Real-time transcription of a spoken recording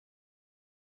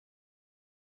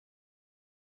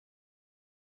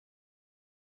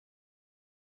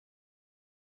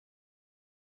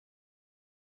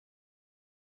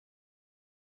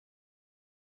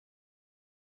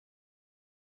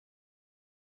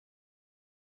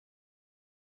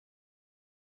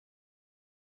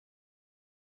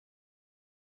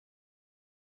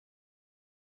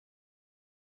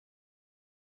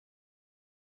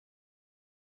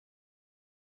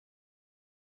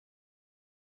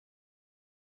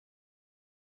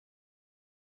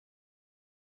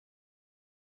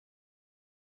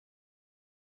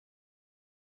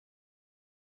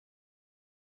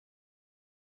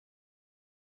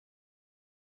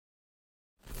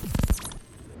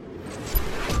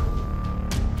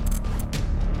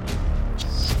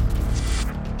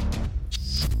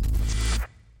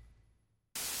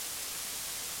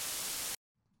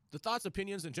thoughts,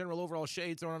 opinions, and general overall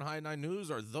shade thrown on High at 9 News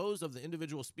are those of the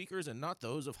individual speakers and not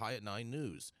those of High at 9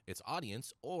 News, its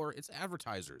audience, or its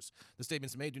advertisers. The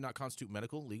statements made do not constitute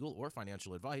medical, legal, or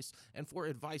financial advice, and for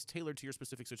advice tailored to your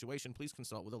specific situation, please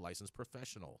consult with a licensed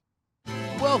professional.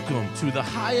 Welcome to the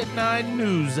High at 9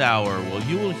 News Hour, where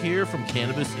you will hear from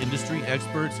cannabis industry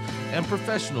experts and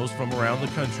professionals from around the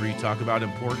country talk about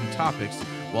important topics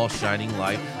while shining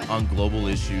light on global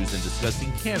issues and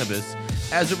discussing cannabis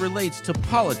as it relates to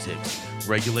politics,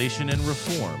 regulation and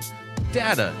reform,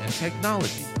 data and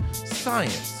technology,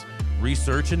 science,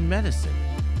 research and medicine,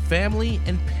 family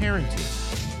and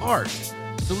parenting, art,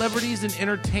 celebrities and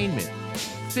entertainment,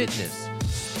 fitness,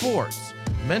 sports,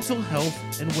 mental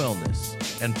health and wellness,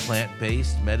 and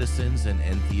plant-based medicines and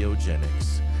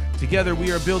entheogenics. Together,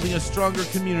 we are building a stronger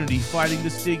community, fighting the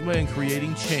stigma and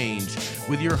creating change.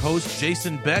 With your hosts,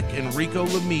 Jason Beck and Rico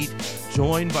Lamite,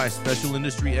 joined by special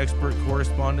industry expert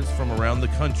correspondents from around the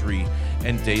country,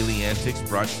 and daily antics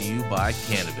brought to you by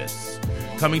Cannabis.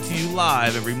 Coming to you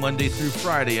live every Monday through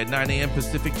Friday at 9 a.m.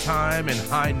 Pacific Time and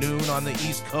high noon on the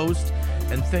East Coast.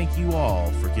 And thank you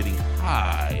all for getting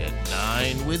high at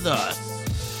 9 with us.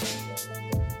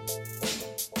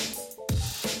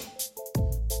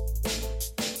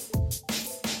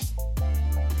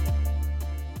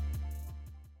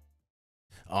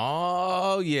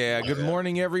 Oh, yeah. Good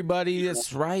morning, everybody.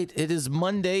 That's right. It is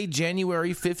Monday,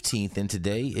 January 15th, and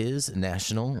today is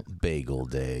National Bagel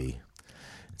Day.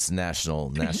 It's National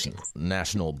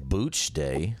Booch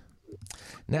Day.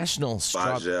 National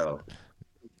Bajel.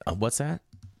 What's that?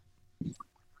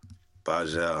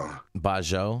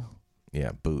 Bajel.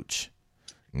 Yeah, Booch.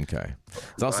 Okay.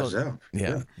 It's also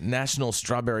Bajel. National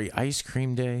Strawberry Ice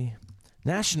Cream Day.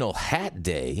 National Hat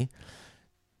Day.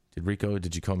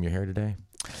 Did you comb your hair today?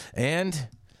 And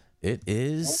it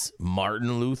is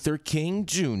Martin Luther King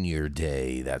Jr.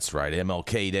 Day. That's right,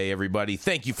 MLK Day, everybody.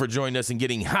 Thank you for joining us and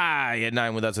getting high at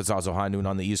 9 with us. It's also high noon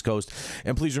on the East Coast.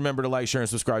 And please remember to like, share, and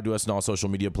subscribe to us on all social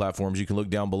media platforms. You can look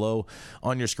down below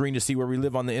on your screen to see where we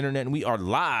live on the internet. And we are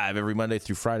live every Monday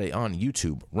through Friday on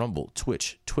YouTube, Rumble,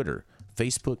 Twitch, Twitter,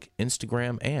 Facebook,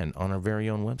 Instagram, and on our very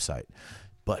own website.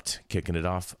 But kicking it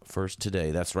off first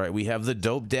today, that's right, we have the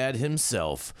dope dad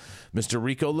himself, Mr.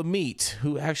 Rico Lamite,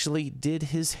 who actually did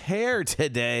his hair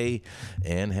today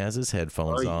and has his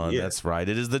headphones on. Yeah. That's right,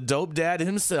 it is the dope dad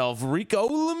himself, Rico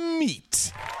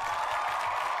Lamite.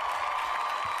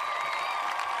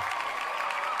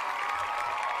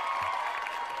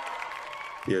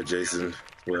 Yeah, Jason,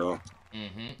 well,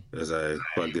 as I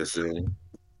plug this in,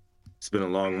 it's been a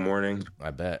long morning. I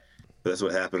bet. That's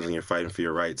what happens when you're fighting for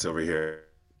your rights over here.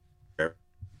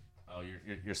 Oh,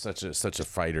 you're such a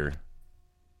fighter.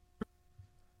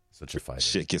 Such a fighter.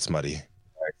 Shit gets muddy.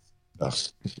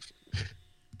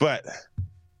 But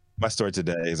my story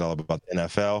today is all about the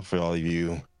NFL. For all of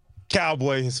you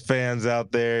Cowboys fans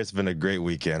out there, it's been a great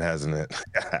weekend, hasn't it?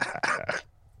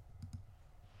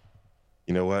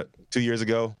 You know what? 2 years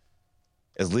ago,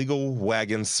 as legal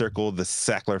wagons circled the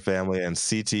Sackler family and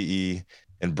CTE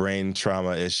and brain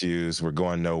trauma issues were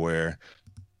going nowhere,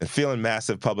 and feeling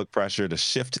massive public pressure to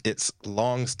shift its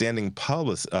long-standing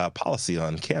policy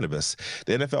on cannabis,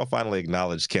 the NFL finally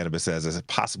acknowledged cannabis as a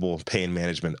possible pain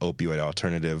management opioid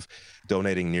alternative,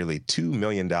 donating nearly $2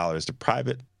 million to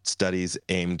private studies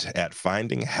aimed at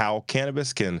finding how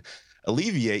cannabis can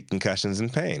alleviate concussions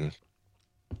and pain.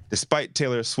 Despite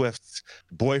Taylor Swift's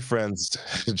boyfriend's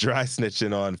dry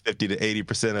snitching on 50 to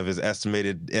 80% of his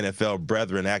estimated NFL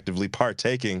brethren actively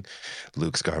partaking,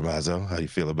 Luke Scarmazzo, how do you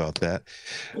feel about that?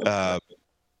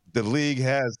 The league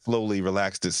has slowly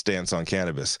relaxed its stance on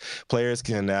cannabis. Players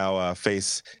can now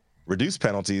face reduced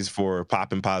penalties for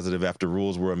popping positive after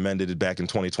rules were amended back in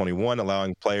 2021,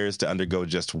 allowing players to undergo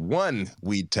just one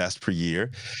weed test per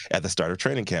year at the start of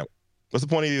training camp. What's the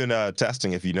point of even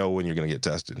testing if you know when you're going to get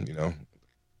tested, you know?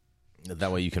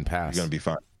 That way you can pass. You're going to be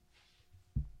fine.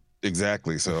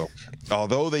 Exactly. So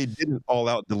although they didn't all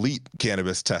out delete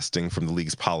cannabis testing from the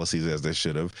league's policies as they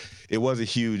should have, it was a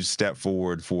huge step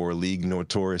forward for a league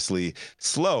notoriously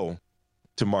slow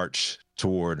to march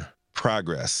toward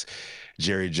progress.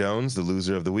 Jerry Jones, the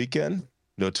loser of the weekend,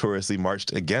 notoriously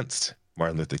marched against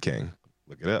Martin Luther King.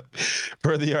 Look it up.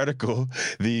 Per the article,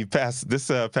 this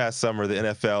past summer, the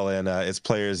NFL and its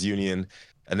players union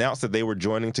announced that they were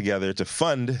joining together to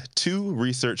fund 2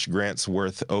 research grants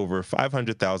worth over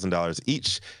 $500,000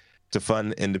 each to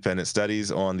fund independent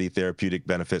studies on the therapeutic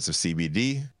benefits of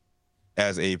CBD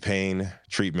as a pain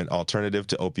treatment alternative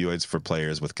to opioids for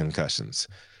players with concussions.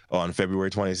 On February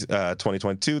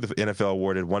 2022, the NFL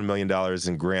awarded $1 million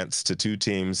in grants to 2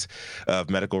 teams of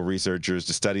medical researchers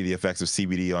to study the effects of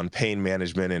CBD on pain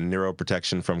management and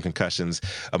neuroprotection from concussions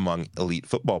among elite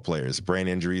football players. Brain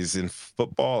injuries in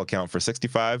football account for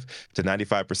 65 to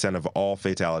 95% of all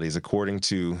fatalities, according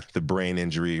to the Brain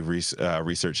Injury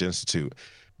Research Institute.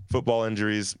 Football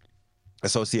injuries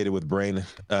associated with brain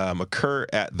occur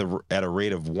at a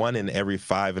rate of 1 in every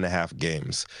 5.5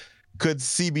 games. Could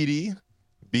CBD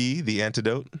be the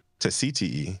antidote to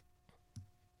CTE?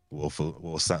 We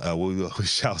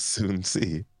shall soon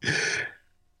see.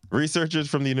 Researchers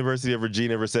from the University of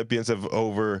Virginia, recipients of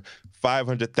over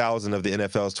 500,000 of the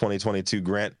NFL's 2022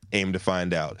 grant, aim to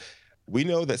find out. We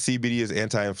know that CBD is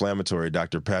anti-inflammatory,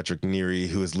 Dr. Patrick Neary,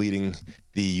 who is leading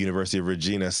the University of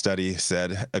Virginia study,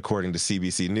 said, according to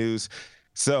CBC News.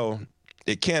 So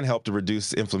it can help to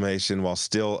reduce inflammation while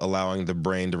still allowing the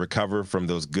brain to recover from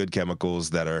those good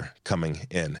chemicals that are coming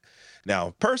in.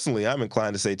 Now, personally, I'm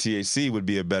inclined to say THC would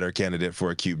be a better candidate for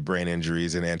acute brain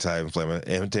injuries and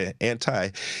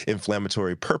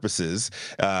anti-inflammatory purposes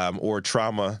or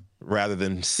trauma rather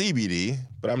than CBD,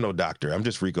 but I'm no doctor. I'm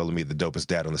just Rico Lemie, the dopest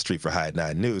dad on the street for High at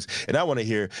 9 News, and I want to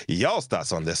hear y'all's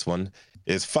thoughts on this one.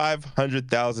 Is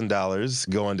 $500,000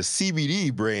 going to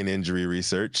CBD brain injury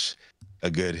research a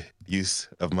good use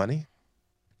of money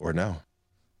or no?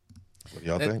 What do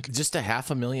y'all think? Just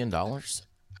 $500,000?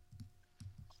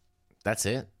 That's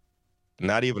it?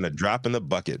 Not even a drop in the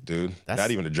bucket, dude. Not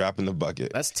even a drop in the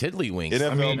bucket. That's tiddlywinks.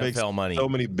 NFL makes money. So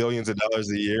many billions of dollars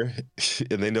a year,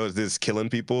 and they know this is killing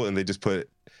people, and they just put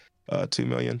 $2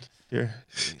 million here.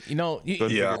 You know,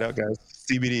 figure it out, guys.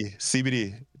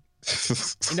 CBD.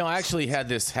 You know, I actually had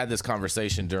this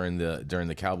conversation during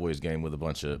the Cowboys game with a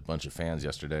bunch of fans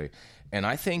yesterday, and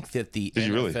I think that the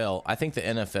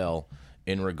NFL,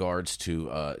 in regards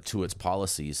to its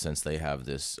policies, since they have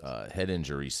this head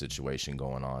injury situation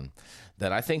going on,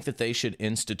 that I think that they should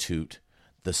institute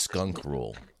the skunk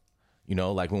rule. You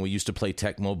know, like when we used to play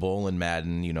Tecmo Bowl and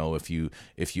Madden, you know, if you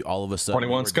all of a sudden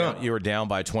you were down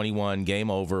by 21, game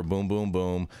over, boom, boom,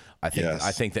 boom. I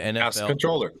think the NFL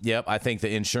controller. Yep, I think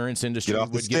the insurance industry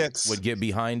would get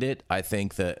behind it. I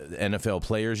think the NFL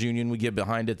Players Union would get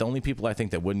behind it. The only people I think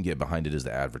that wouldn't get behind it is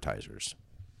the advertisers.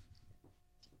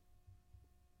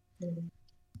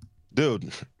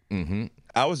 Dude,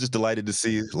 I was just delighted to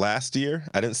see last year.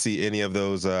 I didn't see any of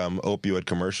those opioid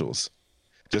commercials.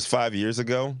 Just 5 years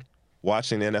ago,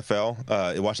 watching the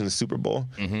NFL, watching the Super Bowl,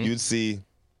 you'd see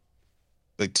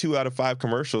like 2 out of 5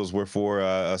 commercials were for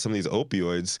some of these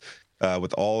opioids,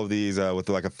 with all of these, with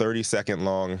like a 30-second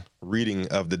long reading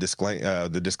of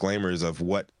the disclaimers of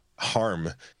what harm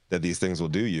that these things will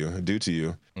do to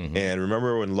you. And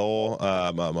remember when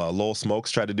Lowell Smokes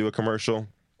tried to do a commercial?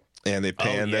 And they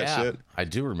panned that shit. I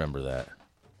do remember that.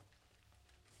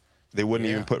 They wouldn't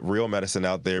even put real medicine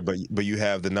out there, but you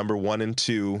have the number 1 and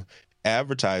 2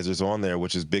 advertisers on there,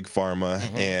 which is Big Pharma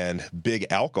and Big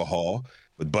Alcohol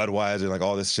with Budweiser, like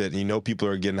all this shit. And you know people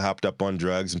are getting hopped up on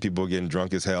drugs and people are getting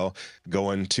drunk as hell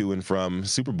going to and from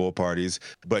Super Bowl parties,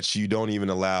 but you don't even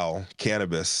allow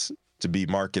cannabis to be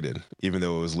marketed, even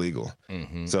though it was legal.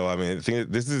 So, I mean, I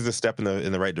think this is a step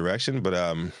in the right direction,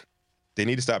 but they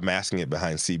need to stop masking it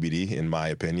behind CBD, in my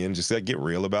opinion. Just like get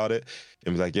real about it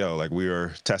and be like, yo, like we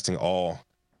are testing all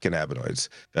cannabinoids.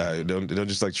 Don't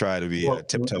just like try to be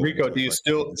tiptoe. Rico,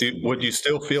 would you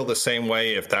still feel the same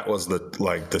way if that was the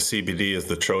CBD is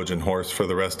the Trojan horse for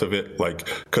the rest of it? Like,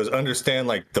 because understand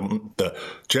like the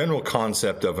general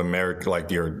concept of America, like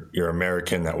your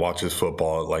American that watches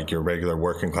football, like your regular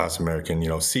working class American, you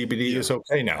know, CBD is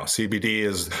okay now. CBD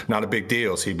is not a big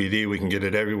deal. CBD, we can get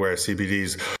it everywhere.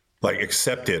 CBD's like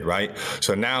accepted, right?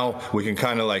 So now we can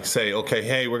kind of like say, okay,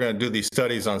 hey, we're going to do these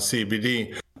studies on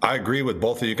CBD. I agree with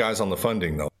both of you guys on the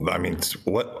funding, though. I mean,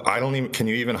 can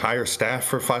you even hire staff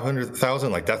for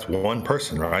 $500,000? Like that's one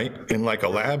person, right? In like a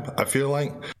lab, I feel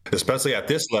like, especially at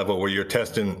this level where you're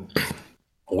testing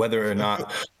whether or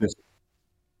not.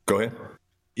 Go ahead.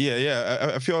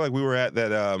 Yeah. I feel like we were at that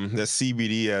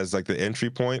CBD as like the entry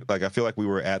point. Like I feel like we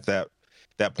were at that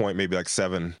point maybe like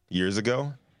 7 years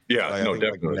ago. Yeah, like, no,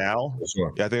 definitely. Like now,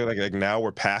 I think like now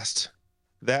we're past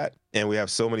that, and we have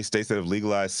so many states that have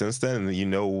legalized since then, and you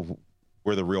know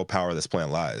where the real power of this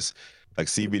plant lies. Like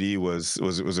CBD was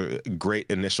a great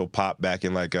initial pop back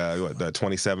in like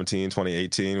 2017,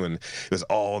 2018 when it was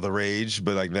all the rage,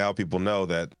 but like now people know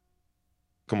that.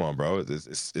 Come on, bro, it's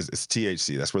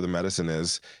THC. That's where the medicine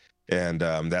is. And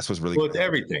that's what's really well, it's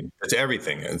everything. It's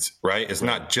everything. It's right. It's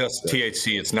not just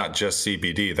THC. It's not just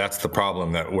CBD. That's the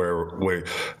problem that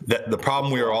the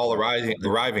problem we are all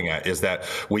arriving at is that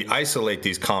we isolate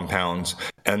these compounds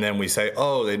and then we say,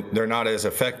 oh, they're not as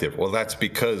effective. Well, that's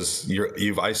because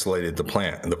you've isolated the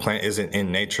plant, and the plant isn't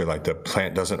in nature. Like, the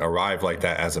plant doesn't arrive like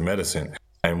that as a medicine.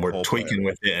 And we're tweaking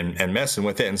with it and messing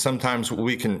with it. And sometimes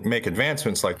we can make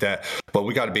advancements like that, but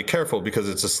we got to be careful because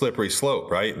it's a slippery slope,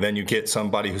 right? Then you get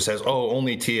somebody who says, oh,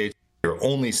 only THC or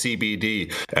only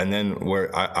CBD. And then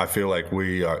I feel like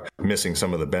we are missing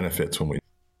some of the benefits when we.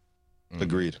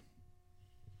 Agreed.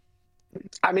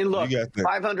 I mean, look,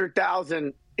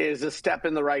 500,000 is a step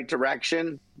in the right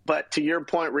direction. But to your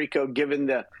point, Rico, given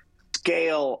the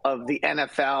scale of the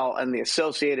NFL and the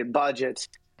associated budgets,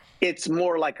 it's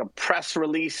more like a press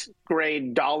release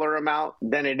grade dollar amount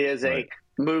than it is a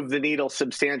move the needle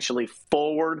substantially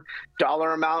forward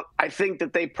dollar amount. I think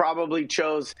that they probably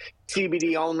chose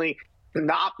CBD only,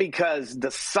 not because the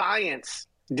science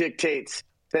dictates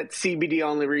that CBD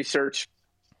only research,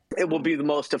 it will be the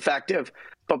most effective,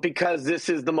 but because this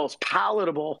is the most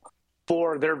palatable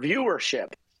for their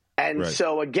viewership. And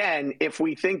so again, if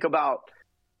we think about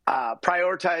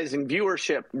prioritizing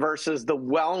viewership versus the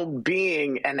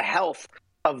well-being and health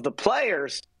of the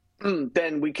players,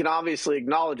 then we can obviously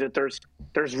acknowledge that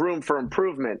there's room for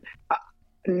improvement.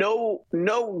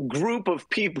 No group of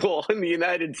people in the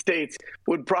United States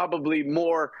would probably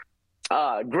more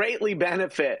greatly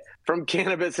benefit from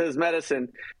cannabis as medicine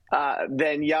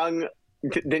than young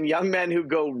men who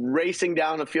go racing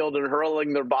down a field and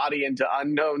hurling their body into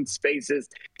unknown spaces,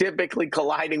 typically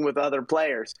colliding with other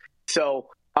players. So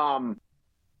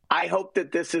I hope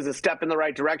that this is a step in the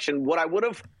right direction. What I would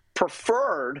have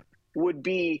preferred would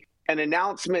be an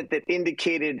announcement that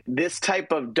indicated this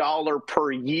type of dollar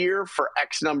per year for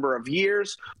X number of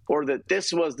years, or that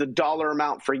this was the dollar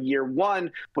amount for year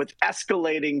one with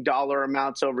escalating dollar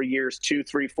amounts over years 2,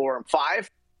 3, 4, and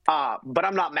 5. But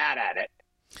I'm not mad at it.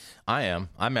 I'm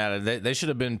mad at it. They should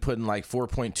have been putting like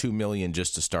 $4.2 million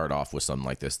just to start off with something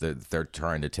like this. They're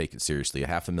trying to take it seriously.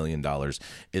 $500,000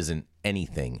 isn't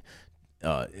anything.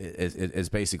 It's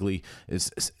basically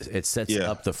it sets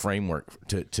up the framework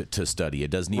to study.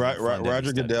 It doesn't even.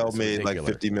 Roger Goodell made like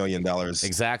 $50 million.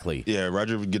 Exactly. Yeah,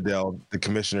 Roger Goodell, the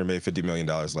commissioner, made $50 million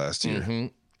last year. Mm-hmm.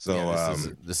 So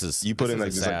this is you put in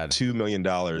like $2 million.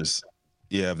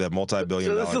 Yeah, that multi-billion.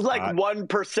 So this is like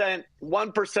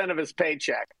 1% of his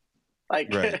paycheck. Like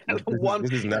this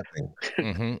is nothing.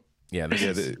 Mm-hmm.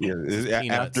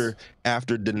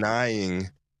 After denying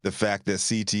the fact that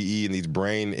CTE and these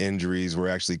brain injuries were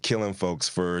actually killing folks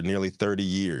for nearly 30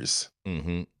 years.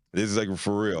 Mm-hmm. This is like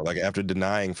for real. Like after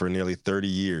denying for nearly 30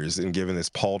 years and giving this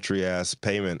paltry ass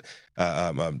payment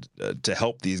to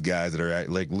help these guys that are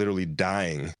like literally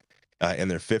dying in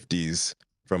their 50s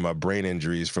from brain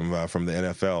injuries from the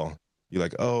NFL. You're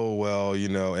like, oh, well, you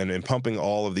know, and pumping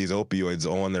all of these opioids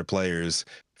on their players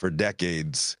for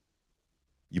decades,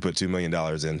 you put $2 million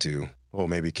into, well,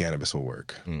 maybe cannabis will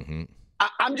work. Mm-hmm.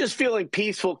 I'm just feeling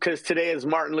peaceful because today is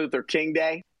Martin Luther King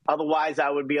Day. Otherwise, I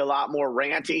would be a lot more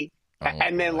ranty.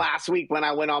 And then last week when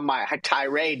I went on my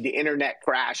tirade, the internet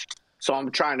crashed. So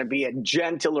I'm trying to be a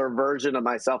gentler version of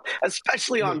myself,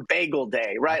 especially on Bagel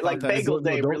Day, right? Like Bagel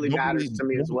Day really matters to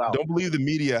me as well. Don't believe the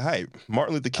media hype.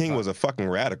 Martin Luther King was a fucking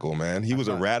radical, man. He was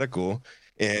a radical,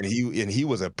 and he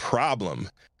was a problem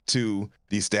to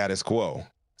the status quo.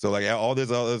 So like all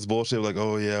this bullshit, like,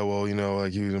 oh yeah, well, you know,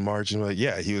 like he was marching, like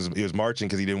yeah, he was marching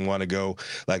because he didn't want to go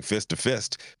like fist to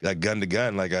fist, like gun to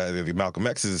gun, like Malcolm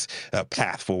X's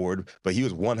path forward. But he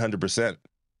was 100%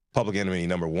 public enemy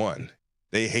number one.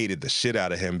 They hated the shit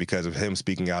out of him because of him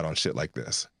speaking out on shit like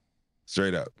this.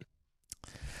 Straight up.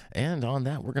 And on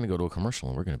that, we're going to go to a commercial,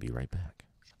 and we're going to be right back.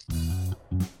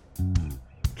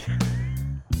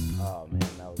 Oh, man,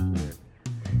 that was weird.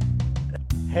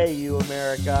 Hey, you,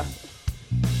 America.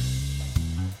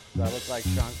 Do I look like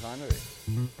Sean Connery?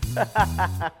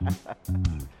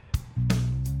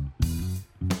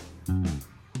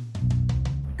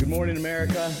 Good morning,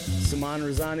 America. Saman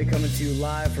Razani coming to you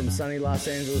live from sunny Los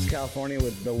Angeles, California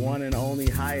with the one and only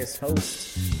highest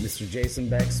host, Mr. Jason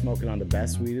Beck, smoking on the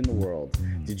best weed in the world.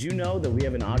 Did you know that we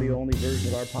have an audio-only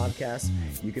version of our podcast?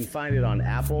 You can find it on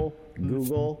Apple,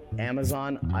 Google,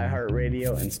 Amazon,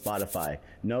 iHeartRadio, and Spotify.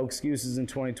 No excuses in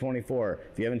 2024.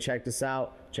 If you haven't checked us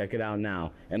out, check it out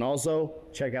now. And also,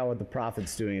 check out what the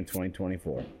Prophet's doing in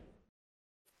 2024.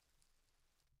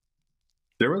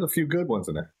 There were a few good ones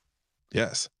in there.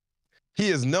 Yes. He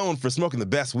is known for smoking the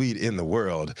best weed in the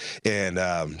world. And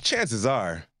chances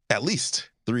are, at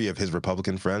least 3 of his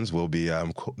Republican friends will be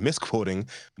misquoting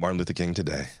Martin Luther King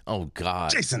today. Oh,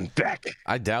 God. Jason Beck.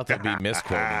 I doubt there'd be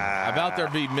misquoting. I doubt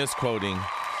there'd be misquoting.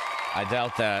 I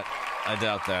doubt that.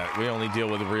 We only deal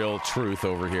with real truth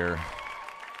over here.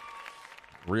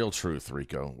 Real truth,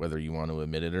 Rico, whether you want to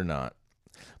admit it or not.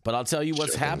 But I'll tell you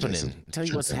what's happening.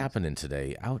 Happening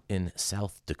today out in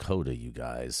South Dakota, you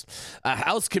guys. A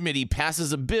House committee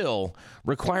passes a bill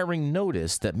requiring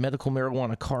notice that medical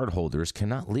marijuana card holders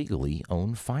cannot legally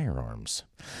own firearms.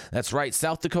 That's right.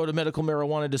 South Dakota medical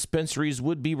marijuana dispensaries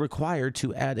would be required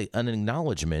to add an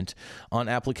acknowledgement on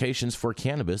applications for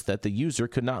cannabis that the user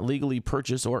could not legally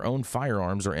purchase or own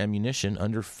firearms or ammunition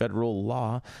under federal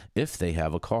law if they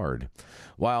have a card.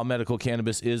 While medical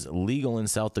cannabis is legal in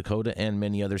South Dakota and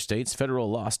many other states,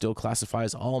 federal law still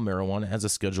classifies all marijuana as a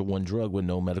Schedule I drug with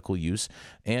no medical use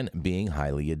and being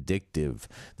highly addictive.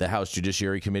 The House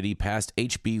Judiciary Committee passed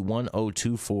HB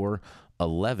 1024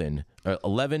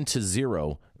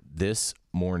 11-0 this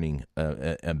morning,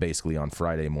 basically on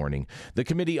Friday morning. The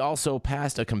committee also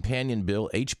passed a companion bill,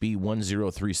 HB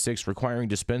 1036, requiring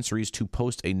dispensaries to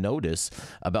post a notice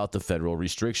about the federal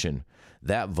restriction.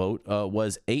 That vote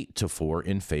was 8-4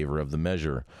 in favor of the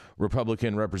measure.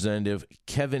 Republican Representative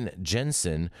Kevin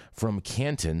Jensen from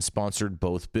Canton sponsored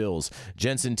both bills.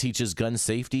 Jensen teaches gun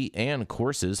safety and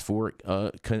courses for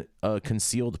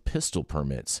concealed pistol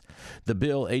permits. The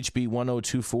bill, HB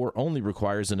 1024, only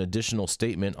requires an additional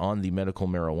statement on the medical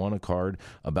marijuana card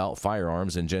about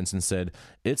firearms, and Jensen said,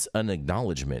 "It's an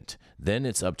acknowledgement. Then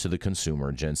it's up to the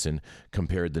consumer." Jensen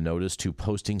compared the notice to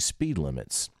posting speed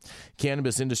limits.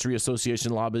 Cannabis Industry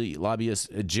Association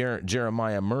lobbyist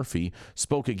Jeremiah Murphy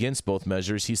spoke against both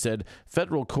measures. He said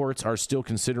federal courts are still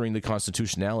considering the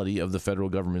constitutionality of the federal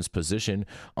government's position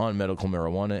on medical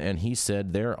marijuana, and he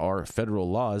said there are federal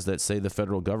laws that say the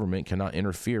federal government cannot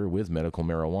interfere with medical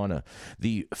marijuana.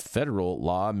 The federal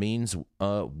law means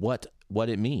what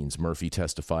it means, Murphy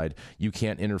testified. You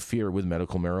can't interfere with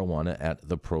medical marijuana at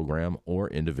the program or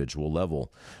individual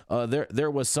level.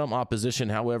 There was some opposition,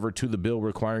 however, to the bill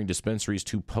requiring dispensaries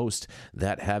to post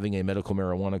that having a medical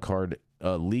marijuana card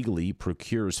legally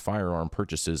procures firearm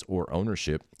purchases or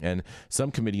ownership, and some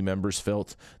committee members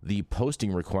felt the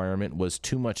posting requirement was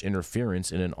too much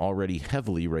interference in an already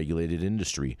heavily regulated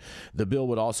industry. The bill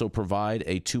would also provide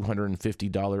a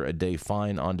 $250 a day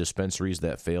fine on dispensaries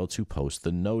that fail to post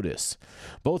the notice.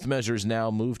 Both measures now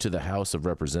move to the House of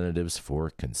Representatives for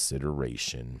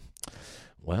consideration.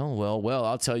 Well,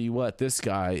 I'll tell you what, this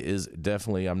guy is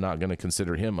definitely, I'm not going to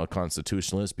consider him a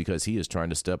constitutionalist because he is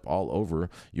trying to step all over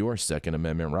your Second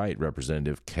Amendment right,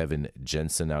 Representative Kevin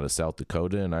Jensen out of South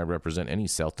Dakota, and I represent any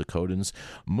South Dakotans'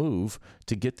 move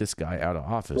to get this guy out of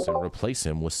office and replace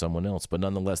him with someone else. But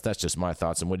nonetheless, that's just my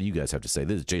thoughts, and what do you guys have to say?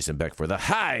 This is Jason Beck for the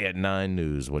High at 9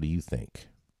 News. What do you think?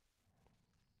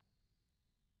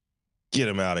 Get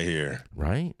him out of here.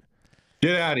 Right?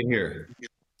 Get out of here.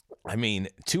 I mean,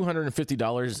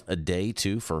 $250 a day,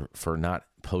 too, for not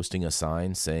posting a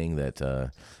sign saying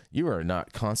that you are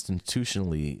not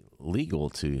constitutionally legal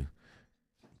to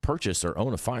purchase or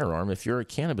own a firearm if you're a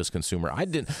cannabis consumer.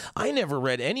 I never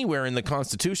read anywhere in the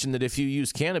Constitution that if you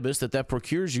use cannabis that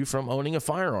procures you from owning a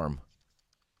firearm.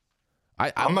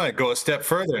 I'm going to go a step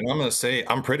further, and I'm going to say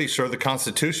I'm pretty sure the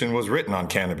Constitution was written on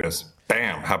cannabis.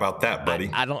 Bam! How about that,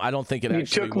 buddy? I don't think it actually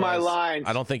was. You took my line.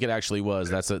 I don't think it actually was.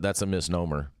 That's a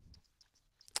misnomer.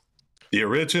 The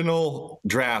original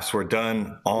drafts were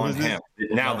done on hemp.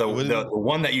 Now the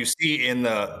one that you see in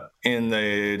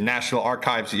the National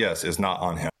Archives, yes, is not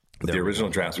on hemp. But the original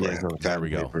drafts were.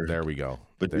 There we go.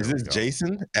 But is this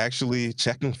Jason actually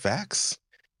checking facts?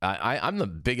 I'm the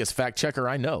biggest fact checker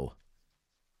I know.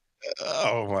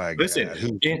 Oh my God!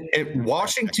 Listen, in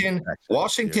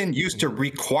Washington used to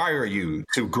require you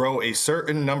to grow a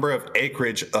certain number of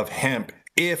acreage of hemp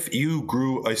if you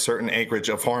grew a certain acreage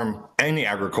of any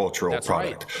agricultural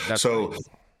product. Right. That's right.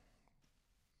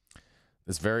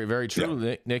 It's very, very true,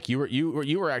 yeah. Nick. You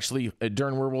were actually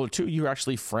during World War II. You were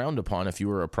actually frowned upon if you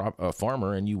were a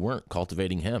farmer and you weren't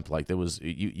cultivating hemp. Like there was,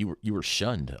 you were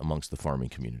shunned amongst the farming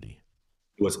community.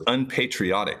 It was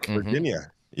unpatriotic.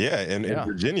 Virginia. Yeah, and in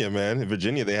Virginia, man,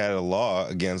 they had a law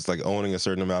against like owning a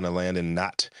certain amount of land and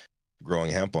not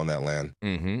growing hemp on that land.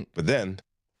 Mm-hmm. But then,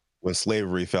 when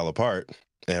slavery fell apart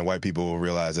and white people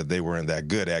realized that they weren't that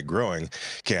good at growing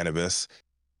cannabis,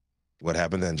 what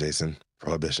happened then, Jason?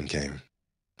 Prohibition came.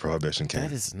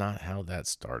 That is not how that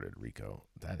started, Rico.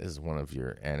 That is one of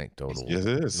your anecdotal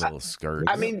little skirts.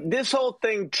 I mean, this whole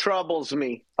thing troubles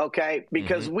me, okay?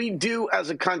 Because we do, as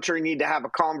a country, need to have a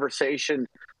conversation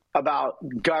about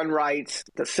gun rights,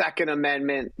 the Second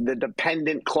Amendment, the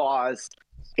dependent clause,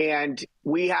 and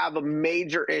we have a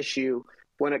major issue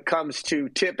when it comes to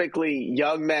typically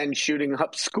young men shooting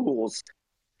up schools.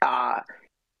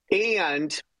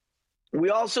 And we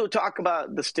also talk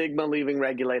about the stigma leaving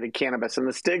regulated cannabis, and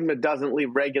the stigma doesn't leave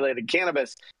regulated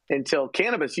cannabis until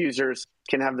cannabis users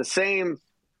can have the same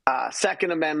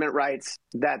Second Amendment rights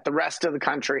that the rest of the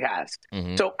country has.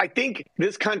 Mm-hmm. So I think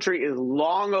this country is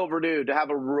long overdue to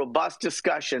have a robust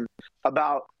discussion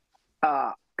about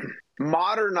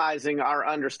modernizing our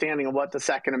understanding of what the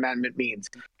Second Amendment means.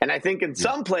 And I think in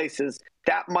some places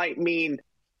that might mean,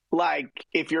 like,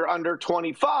 if you're under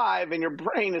 25 and your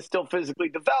brain is still physically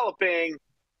developing,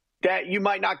 that you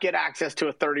might not get access to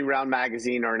a 30-round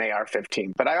magazine or an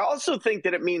AR-15. But I also think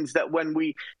that it means that when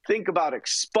we think about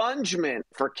expungement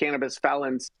for cannabis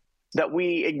felons, that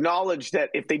we acknowledge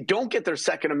that if they don't get their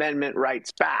Second Amendment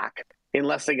rights back,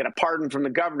 unless they get a pardon from the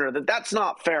governor, that that's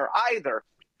not fair either.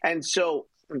 And so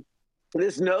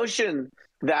this notion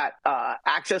that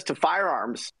access to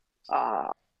firearms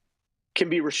can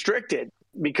be restricted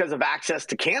because of access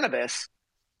to cannabis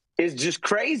is just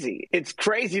crazy. It's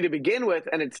crazy to begin with,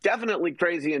 and it's definitely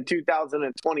crazy in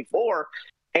 2024.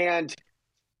 And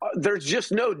there's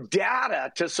just no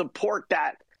data to support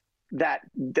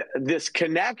this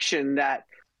connection that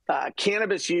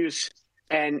cannabis use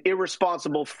and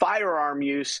irresponsible firearm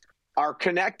use are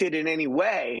connected in any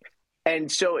way.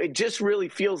 And so it just really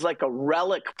feels like a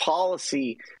relic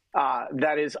policy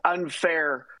that is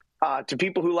unfair to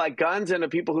people who like guns and to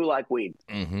people who like weed.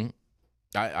 Mm-hmm.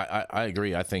 I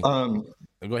agree. I think. Go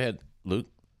ahead, Luke.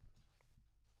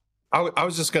 I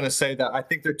was just going to say that I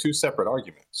think they're two separate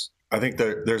arguments. I think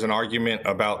there's an argument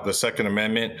about the Second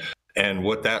Amendment and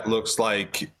what that looks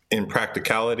like in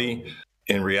practicality,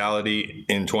 in reality,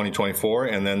 in 2024.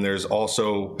 And then there's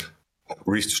also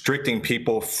restricting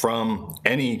people from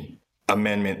any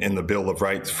amendment in the Bill of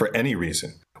Rights for any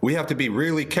reason. We have to be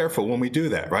really careful when we do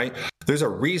that, right? There's a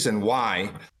reason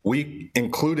why we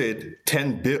included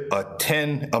a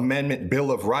 10 Amendment Bill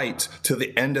of Rights to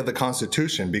the end of the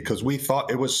Constitution, because we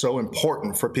thought it was so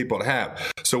important for people to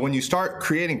have. So when you start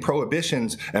creating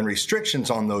prohibitions and restrictions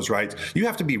on those rights, you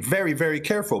have to be very, very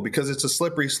careful, because it's a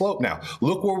slippery slope now.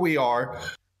 Look where we are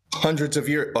hundreds of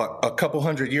years, a couple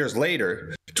hundred years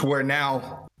later, to where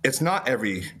now it's not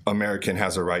every American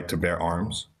has a right to bear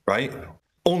arms, right?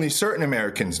 Only certain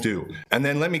Americans do. And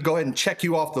then let me go ahead and check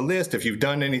you off the list if you've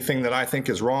done anything that I think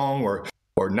is wrong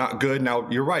or not good. Now,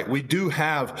 you're right. We do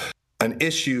have an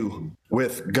issue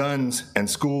with guns and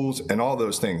schools and all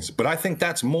those things. But I think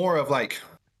that's more of like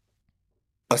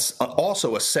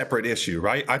also a separate issue,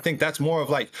 right? I think that's more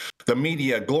of like the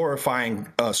media glorifying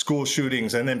school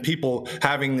shootings, and then people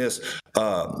having this,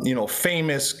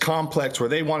 famous complex where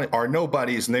they are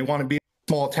nobodies and they want to be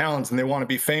small towns and they want to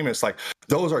be famous. Like,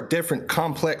 those are different,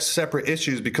 complex, separate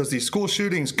issues, because these school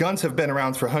shootings, guns have been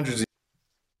around for hundreds of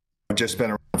years, just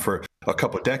been around for a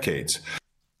couple of decades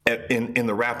in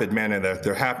the rapid manner that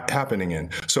they're happening in.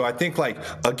 So I think,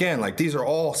 these are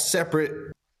all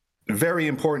separate, very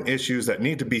important issues that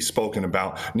need to be spoken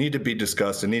about, need to be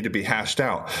discussed, and need to be hashed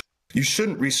out. You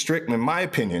shouldn't restrict, in my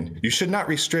opinion, you should not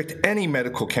restrict any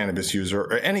medical cannabis user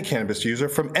or any cannabis user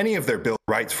from any of their bill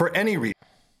of rights for any reason.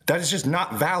 That is just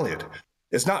not valid.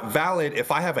 It's not valid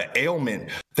if I have an ailment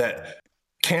that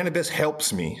cannabis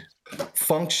helps me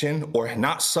function or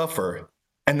not suffer,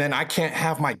 and then I can't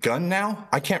have my gun now.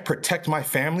 I can't protect my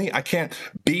family. I can't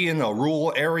be in a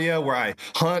rural area where I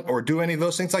hunt or do any of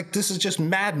those things. Like, this is just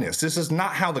madness. This is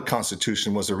not how the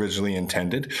Constitution was originally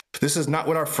intended. This is not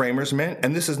what our framers meant,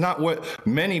 and this is not what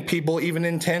many people even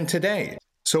intend today.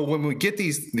 So when we get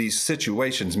these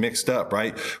situations mixed up,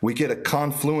 right, we get a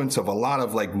confluence of a lot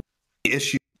of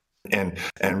issues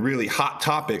and really hot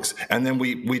topics, and then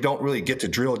we don't really get to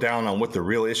drill down on what the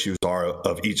real issues are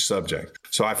of each subject.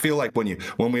 So I feel like when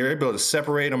we're able to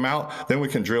separate them out, then we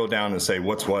can drill down and say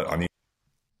what's what. I mean,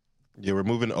 we're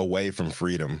moving away from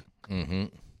freedom. Mm-hmm.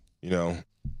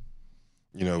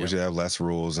 We should have less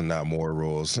rules and not more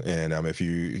rules. And if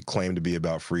you claim to be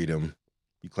about freedom,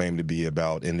 you claim to be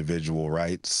about individual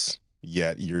rights,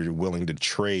 yet you're willing to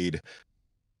trade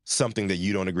something that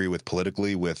you don't agree with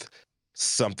politically with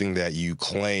something that you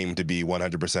claim to be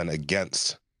 100%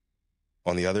 against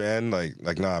on the other end.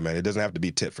 Nah, man, it doesn't have to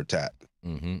be tit for tat.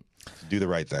 Mm-hmm. Do the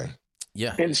right thing.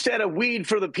 Yeah. Instead of weed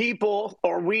for the people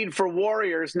or weed for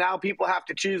warriors, now people have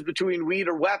to choose between weed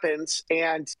or weapons.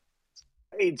 And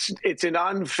it's an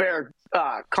unfair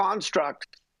construct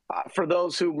for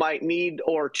those who might need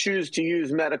or choose to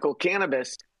use medical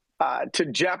cannabis to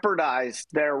jeopardize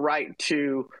their right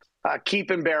to keep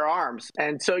and bear arms.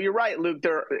 And so you're right, Luke,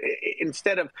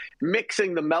 instead of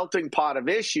mixing the melting pot of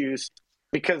issues,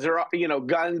 because there are,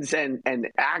 guns and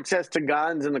access to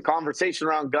guns, and the conversation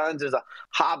around guns is a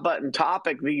hot button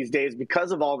topic these days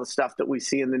because of all the stuff that we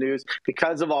see in the news,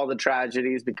 because of all the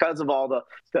tragedies, because of all the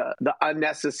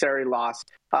unnecessary loss.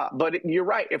 But you're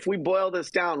right. If we boil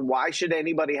this down, why should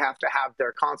anybody have to have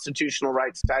their constitutional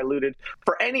rights diluted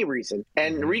for any reason?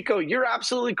 And Rico, you're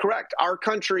absolutely correct. Our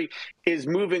country is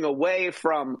moving away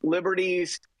from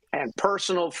liberties and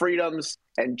personal freedoms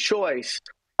and choice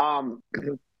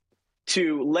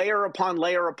to layer upon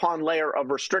layer upon layer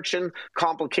of restriction,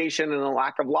 complication, and a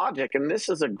lack of logic. And this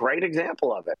is a great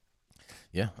example of it.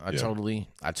 Yeah, I totally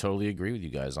agree with you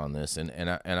guys on this, and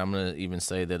I'm going to even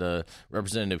say that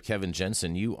Representative Kevin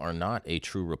Jensen, you are not a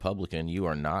true Republican. You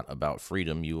are not about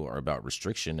freedom. You are about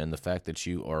restriction, and the fact that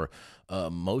you are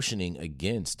motioning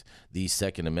against the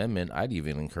Second Amendment, I'd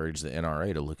even encourage the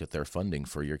NRA to look at their funding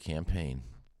for your campaign.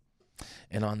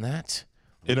 And on that.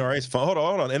 NRA's hold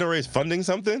on. NRA's funding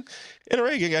something?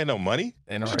 NRA ain't got no money.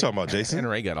 What you talking about, Jason?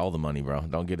 NRA got all the money, bro.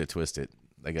 Don't get it twisted.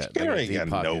 They got deep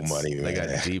pockets. No money, man. They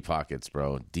got deep pockets,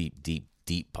 bro. Deep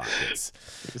pockets.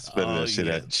 Spending that shit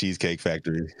at Cheesecake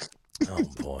Factory. Oh,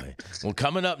 boy. Well,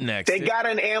 coming up next. They got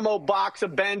an ammo box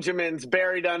of Benjamins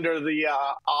buried under the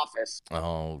office.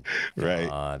 Oh, right.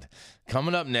 God.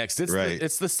 Coming up next,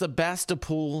 it's the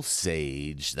Sebastopol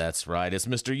Sage. That's right. It's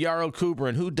Mr. Yarrow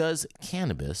Kubrin, who does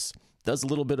cannabis, does a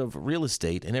little bit of real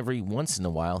estate, and every once in a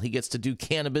while he gets to do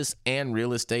cannabis and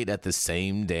real estate at the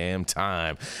same damn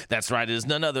time. That's right, it is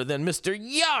none other than Mr.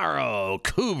 Yarrow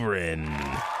Kubrin.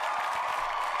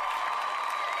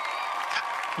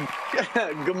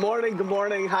 Good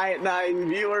morning, High at 9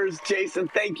 viewers. Jason,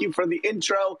 thank you for the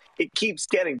intro. It keeps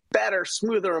getting better,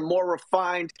 smoother, and more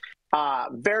refined.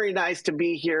 Very nice to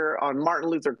be here on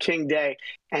Martin Luther King Day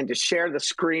and to share the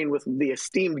screen with the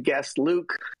esteemed guest,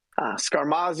 Luke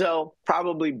Scarmazzo,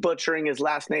 probably butchering his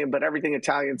last name, but everything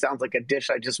Italian sounds like a dish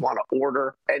I just want to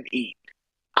order and eat.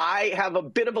 I have a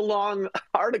bit of a long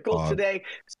article today,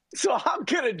 so I'm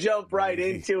going to jump right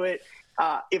into it.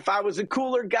 If I was a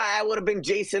cooler guy, I would have been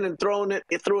Jason and thrown it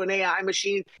through an AI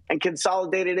machine and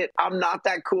consolidated it. I'm not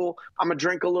that cool. I'm going to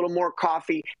drink a little more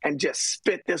coffee and just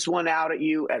spit this one out at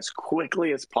you as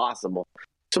quickly as possible.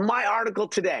 So my article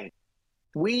today,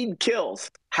 Weed Kills,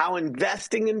 How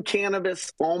Investing in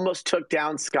Cannabis Almost Took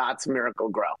Down Scott's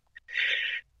Miracle-Gro.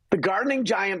 The gardening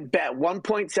giant bet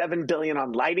 $1.7 billion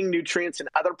on lighting, nutrients, and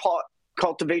other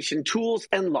cultivation tools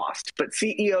and lost. But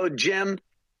CEO Jim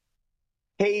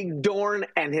Hagedorn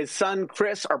and his son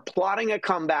Chris are plotting a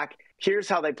comeback. Here's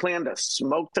how they plan to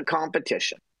smoke the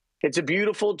competition. It's a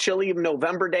beautiful, chilly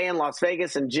November day in Las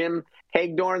Vegas, and Jim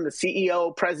Hagedorn, the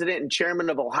CEO, president, and chairman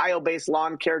of Ohio-based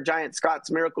lawn care giant Scott's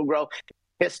Miracle-Gro,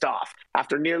 pissed off.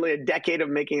 After nearly a decade of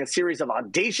making a series of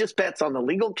audacious bets on the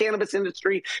legal cannabis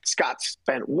industry, Scott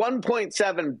spent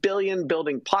 $1.7 billion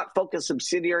building pot-focused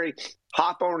subsidiary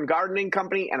Hawthorne Gardening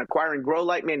Company and acquiring grow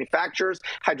light manufacturers,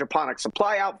 hydroponic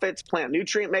supply outfits, plant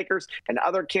nutrient makers, and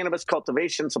other cannabis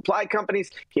cultivation supply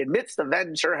companies. He admits the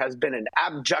venture has been an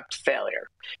abject failure.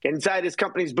 Inside his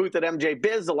company's booth at MJ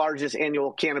Biz, the largest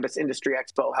annual cannabis industry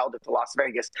expo held at the Las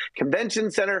Vegas Convention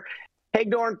Center,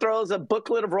 Hagedorn throws a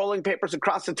booklet of rolling papers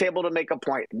across the table to make a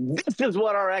point. This is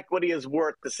what our equity is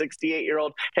worth, the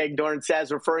 68-year-old Hagedorn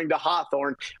says, referring to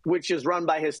Hawthorne, which is run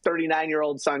by his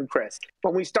 39-year-old son, Chris.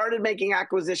 When we started making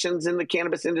acquisitions in the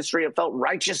cannabis industry, it felt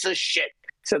righteous as shit,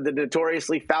 said the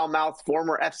notoriously foul-mouthed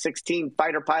former F-16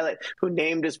 fighter pilot who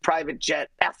named his private jet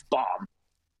F-Bomb.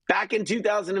 Back in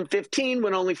 2015,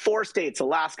 when only 4 states,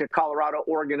 Alaska, Colorado,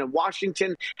 Oregon, and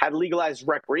Washington, had legalized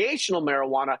recreational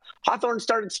marijuana, Hawthorne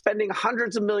started spending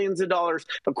hundreds of millions of dollars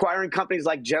acquiring companies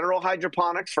like General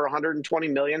Hydroponics for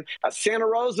 $120 million, a Santa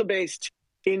Rosa-based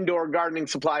indoor gardening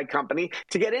supply company,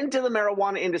 to get into the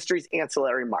marijuana industry's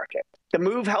ancillary market. The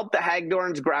move helped the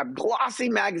Hagedorns grab glossy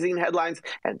magazine headlines,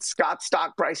 and Scott's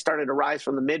stock price started to rise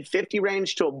from the mid-50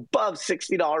 range to above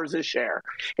 $60 a share.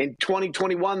 In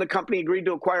 2021, the company agreed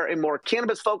to acquire a more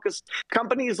cannabis-focused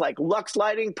companies like Lux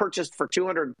Lighting, purchased for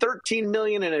 $213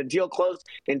 million, and a deal closed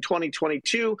in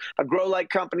 2022. A grow light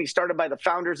company started by the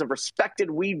founders of respected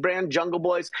weed brand Jungle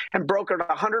Boys and brokered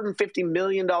a $150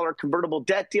 million convertible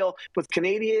debt deal with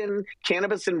Canadian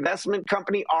cannabis investment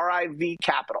company RIV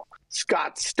Capital.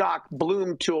 Scott's stock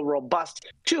bloomed to a robust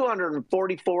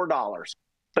 $244.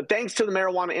 But thanks to the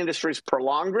marijuana industry's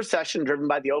prolonged recession driven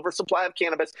by the oversupply of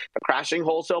cannabis, the crashing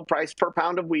wholesale price per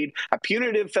pound of weed, a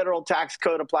punitive federal tax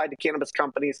code applied to cannabis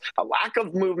companies, a lack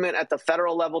of movement at the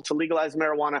federal level to legalize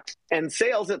marijuana, and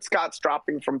sales at Scott's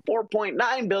dropping from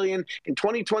 $4.9 billion in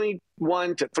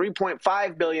 2021 to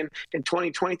 $3.5 billion in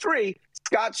 2023,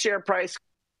 Scott's share price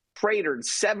cratered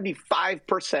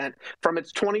 75% from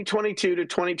its 2022 to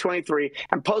 2023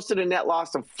 and posted a net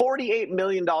loss of $48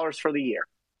 million for the year.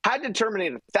 Had to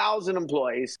terminate 1,000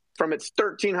 employees from its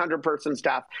 1,300-person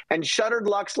staff and shuttered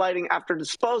Lux Lighting after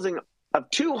disposing of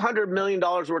 $200 million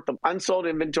worth of unsold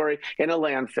inventory in a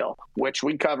landfill, which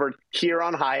we covered here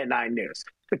on High at 9 News.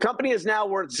 The company is now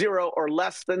worth zero or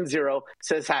less than zero,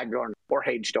 says Hagedorn or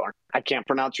Hagedorn. I can't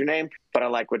pronounce your name, but I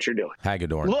like what you're doing.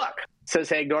 Hagedorn. Look, says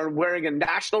Hagedorn, wearing a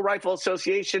National Rifle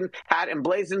Association hat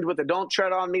emblazoned with a Don't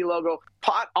Tread on Me logo,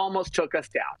 pot almost took us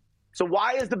down. So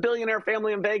why is the billionaire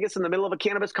family in Vegas in the middle of a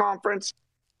cannabis conference?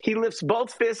 He lifts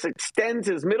both fists, extends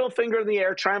his middle finger in the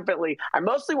air triumphantly. I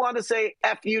mostly want to say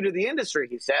F you to the industry,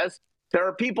 he says. There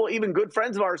are people, even good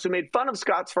friends of ours, who made fun of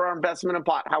Scott's for our investment in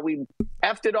pot, how we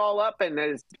effed it all up and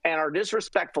are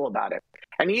disrespectful about it.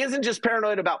 And he isn't just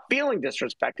paranoid about feeling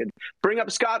disrespected. Bring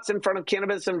up Scott's in front of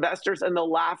cannabis investors and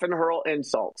they'll laugh and hurl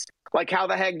insults, like how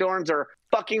the Hagedorns are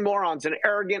fucking morons and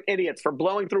arrogant idiots for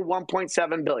blowing through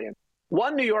 $1.7 billion.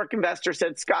 One New York investor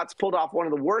said Scott's pulled off one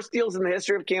of the worst deals in the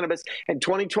history of cannabis in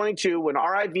 2022 when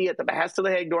RIV, at the behest of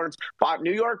the Hagedorns, bought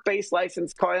New York-based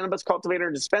licensed cannabis cultivator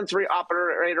and dispensary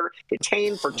operator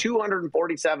Etain for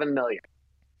 $247 million.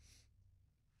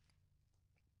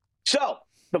 So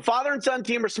the father and son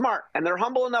team are smart, and they're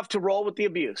humble enough to roll with the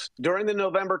abuse. During the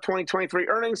November 2023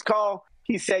 earnings call,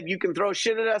 he said, "You can throw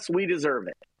shit at us, we deserve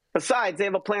it." Besides, they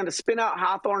have a plan to spin out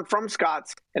Hawthorne from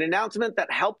Scott's, an announcement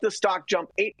that helped the stock jump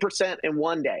 8% in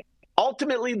one day.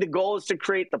 Ultimately, the goal is to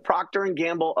create the Procter &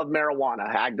 Gamble of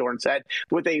marijuana, Hagedorn said,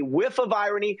 with a whiff of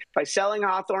irony by selling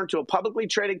Hawthorne to a publicly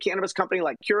traded cannabis company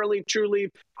like Curaleaf,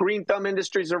 Trulieve, Green Thumb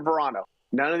Industries, or Verano.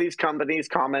 None of these companies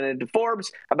commented to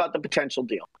Forbes about the potential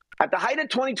deal. At the height of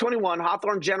 2021,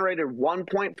 Hawthorne generated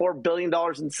 $1.4 billion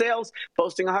in sales,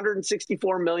 posting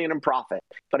 $164 million in profit.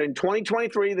 But in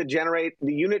 2023, the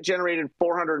unit generated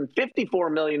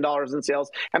 $454 million in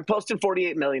sales and posted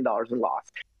 $48 million in loss.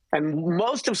 And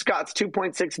most of Scott's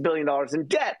 $2.6 billion in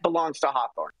debt belongs to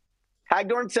Hawthorne.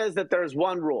 Hagedorn says that there's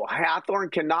one rule. Hawthorne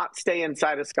cannot stay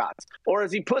inside of Scott's. Or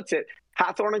as he puts it,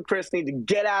 Hawthorne and Chris need to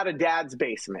get out of Dad's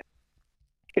basement.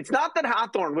 It's not that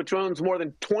Hawthorne, which owns more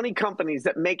than 20 companies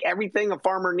that make everything a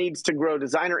farmer needs to grow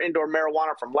designer indoor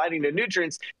marijuana from lighting to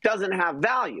nutrients, doesn't have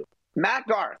value. Matt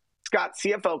Garth, Scott's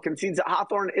CFO, concedes that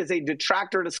Hawthorne is a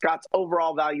detractor to Scott's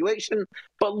overall valuation,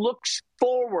 but looks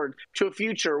forward to a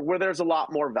future where there's a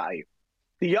lot more value.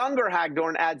 The younger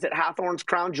Hagedorn adds that Hawthorne's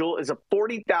crown jewel is a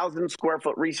 40,000 square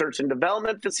foot research and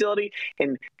development facility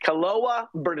in Kalowa,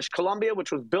 British Columbia,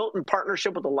 which was built in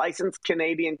partnership with a licensed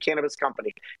Canadian cannabis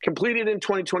company. Completed in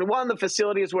 2021, the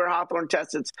facility is where Hawthorne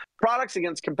tests its products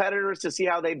against competitors to see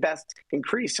how they best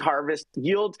increase harvest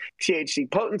yield, THC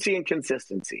potency, and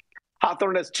consistency.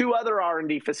 Hawthorne has two other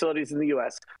R&D facilities in the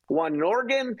U.S., one in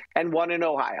Oregon and one in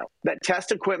Ohio, that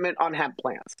test equipment on hemp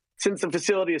plants. Since the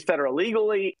facility is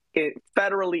federally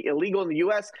illegal in the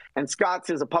U.S. and Scott's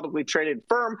is a publicly traded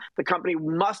firm, the company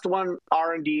must run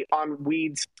R&D on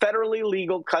weed's federally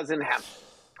legal cousin hemp.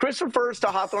 Chris refers to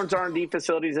Hawthorne's R&D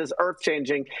facilities as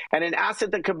earth-changing and an asset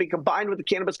that could be combined with the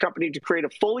cannabis company to create a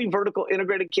fully vertical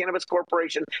integrated cannabis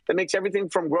corporation that makes everything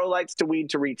from grow lights to weed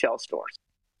to retail stores.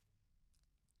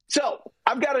 So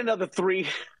I've got another 3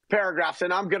 paragraphs,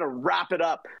 and I'm going to wrap it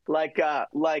up like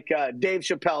Dave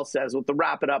Chappelle says with the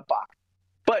wrap it up box.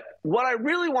 But what I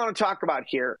really want to talk about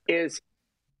here is,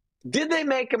 did they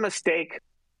make a mistake,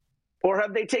 or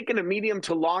have they taken a medium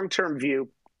to long-term view,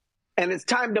 and it's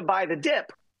time to buy the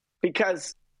dip?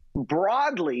 Because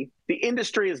broadly, the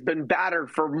industry has been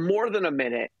battered for more than a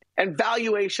minute, and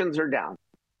valuations are down.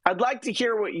 I'd like to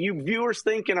hear what you viewers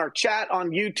think in our chat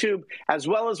on YouTube, as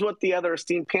well as what the other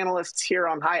esteemed panelists here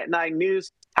on High at 9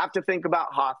 News have to think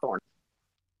about Hawthorne.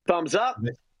 Thumbs up,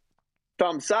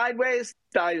 thumbs sideways,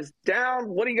 thighs down.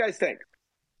 What do you guys think?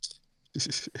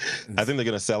 I think they're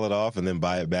going to sell it off and then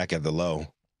buy it back at the low.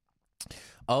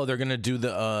 Oh, they're going to do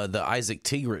the Isaac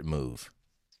Tigrit move.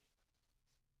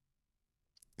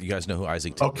 You guys know who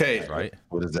Isaac Tigrit is, right?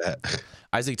 What is that?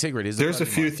 Isaac Tigrit is. There's a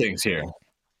few things here.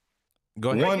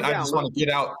 Go ahead. One, I just want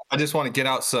to get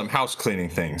out some house cleaning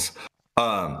things.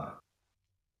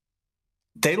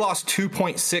 They lost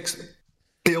 $2.6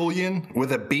 billion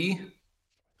with a B.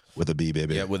 With a B,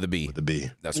 baby. Yeah, with a B. With a B.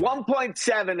 That's right.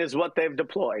 1.7 is what they've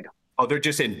deployed. Oh, they're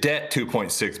just in debt.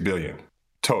 $2.6 billion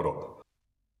total.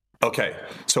 Okay,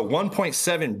 so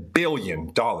 $1.7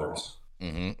 billion.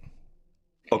 Mm-hmm.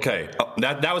 Okay,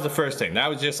 that was the first thing. That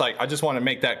was just like, I just want to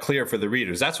make that clear for the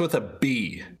readers. That's with a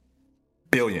B,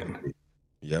 billion.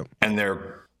 Yep. And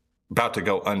they're about to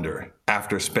go under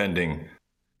after spending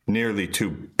nearly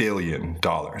 $2 billion.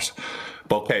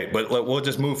 Okay, but we'll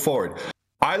just move forward.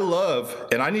 I love,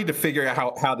 and I need to figure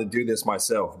out how to do this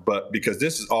myself, but because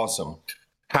this is awesome,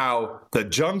 how the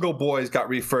Jungle Boys got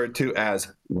referred to as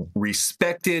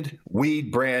respected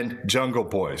weed brand Jungle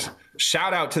Boys.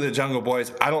 Shout out to the Jungle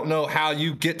Boys. I don't know how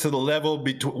you get to the level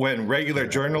when regular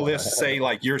journalists say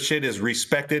like your shit is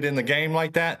respected in the game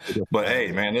like that, but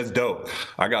hey, man, that's dope.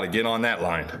 I got to get on that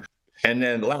line. And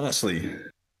then lastly,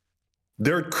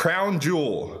 their crown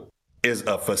jewel is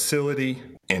a facility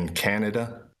in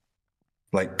Canada.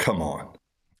 Like, come on.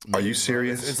 Are you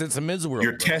serious? It's a Midsworld.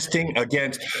 You're testing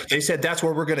against, they said that's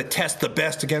where we're going to test the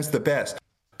best against the best.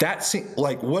 That's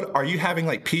like, what are you having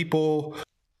like people,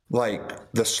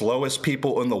 like the slowest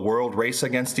people in the world race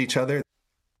against each other?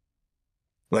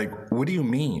 Like, what do you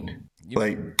mean?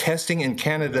 Like testing in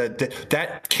Canada,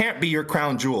 that can't be your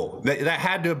crown jewel. That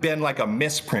had to have been like a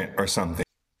misprint or something.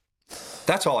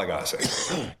 That's all I got to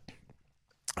say.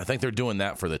 I think they're doing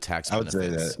that for the tax benefits. I would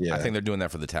say that, yeah. I think they're doing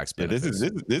that for the tax benefits.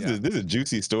 This is a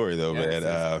juicy story, though,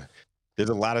 man. There's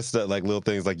a lot of stuff, like little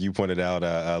things, like you pointed out,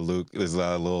 Luke. There's a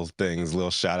lot of little things,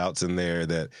 little shout outs in there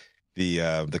that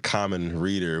the common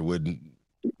reader would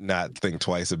not think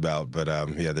twice about. But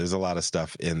yeah, there's a lot of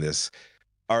stuff in this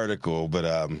article.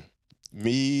 But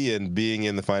me and being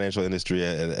in the financial industry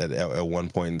at one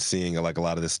point and seeing like a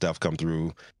lot of this stuff come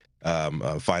through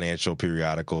financial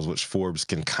periodicals, which Forbes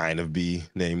can kind of be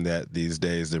named that these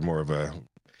days. They're more of a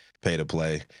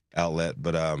pay-to-play outlet.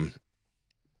 But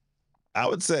I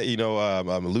would say,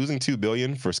 I'm losing $2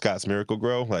 billion for Scott's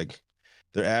Miracle-Gro. Like,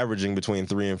 they're averaging between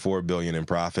 $3 and $4 billion in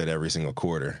profit every single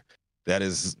quarter. That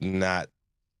is not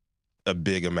a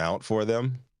big amount for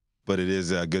them, but it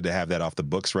is good to have that off the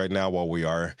books right now while we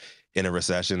are in a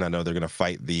recession. I know they're going to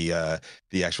fight the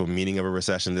actual meaning of a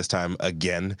recession this time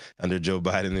again under Joe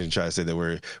Biden and try to say that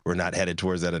we're not headed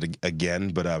towards that again.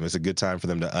 But it's a good time for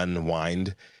them to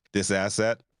unwind this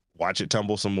asset, watch it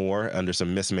tumble some more under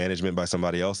some mismanagement by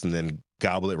somebody else, and then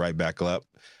gobble it right back up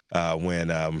when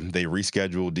they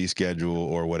reschedule, deschedule,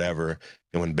 or whatever.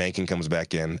 And when banking comes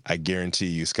back in, I guarantee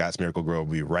you Scott's Miracle-Gro will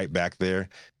be right back there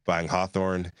buying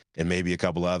Hawthorne and maybe a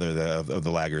couple other of the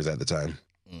laggers at the time.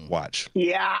 Watch.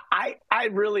 Yeah, I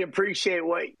really appreciate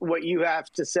what you have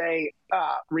to say,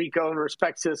 Rico, in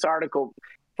respect to this article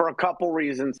for a couple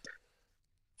reasons.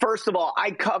 First of all,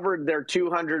 I covered their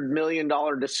 $200 million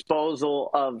disposal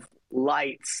of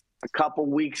lights a couple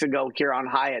weeks ago here on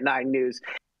High at Night News.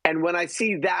 And when I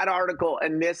see that article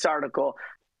and this article,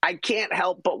 I can't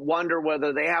help but wonder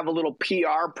whether they have a little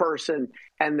PR person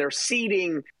and they're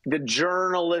seeding the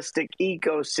journalistic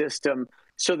ecosystem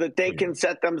so that they can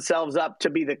set themselves up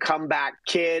to be the comeback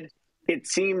kid. It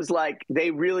seems like they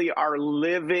really are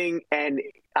living and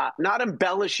not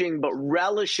embellishing, but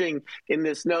relishing in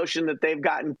this notion that they've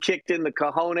gotten kicked in the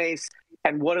cojones.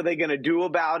 And what are they going to do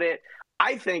about it?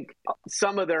 I think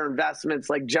some of their investments,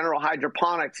 like General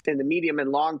Hydroponics in the medium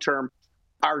and long term,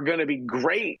 are going to be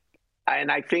great.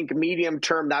 And I think medium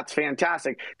term, that's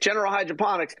fantastic. General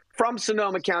Hydroponics from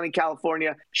Sonoma County,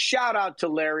 California. Shout out to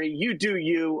Larry. You do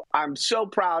you. I'm so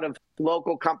proud of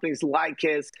local companies like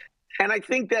his. And I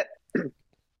think that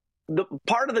the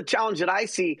part of the challenge that I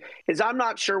see is I'm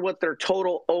not sure what their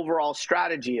total overall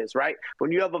strategy is, right?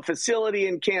 When you have a facility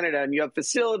in Canada and you have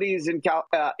facilities in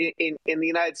the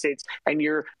United States and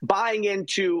you're buying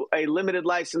into a limited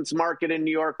license market in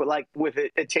New York with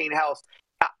Attain Health,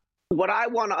 what I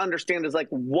want to understand is, like,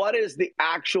 what is the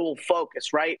actual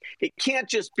focus, right? It can't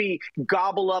just be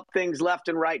gobble up things left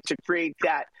and right to create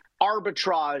that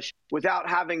arbitrage without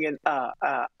having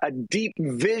a deep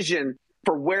vision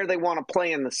for where they want to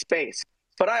play in the space.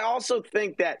 But I also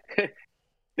think that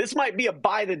this might be a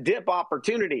buy the dip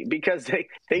opportunity because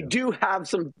they do have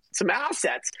some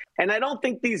assets. And I don't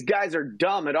think these guys are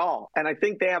dumb at all. And I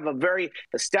think they have a very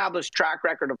established track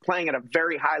record of playing at a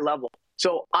very high level.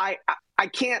 So I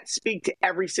can't speak to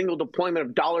every single deployment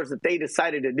of dollars that they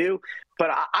decided to do,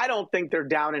 but I don't think they're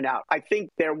down and out. I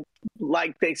think they're,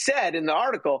 like they said in the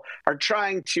article, are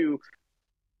trying to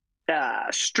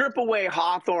strip away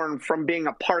Hawthorne from being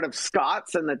a part of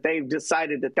Scott's, and that they've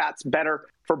decided that that's better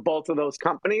for both of those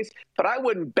companies. But I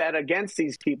wouldn't bet against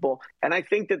these people. And I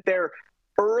think that their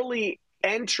early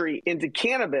entry into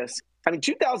cannabis,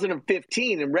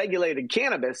 2015 in regulated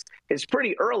cannabis is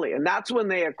pretty early. And that's when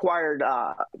they acquired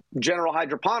General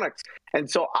Hydroponics. And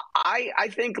so I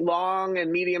think long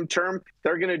and medium term,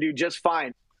 they're going to do just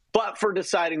fine, but for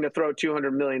deciding to throw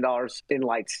 $200 million in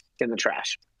lights in the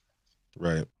trash.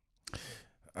 Right.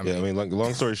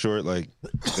 Long story short, like,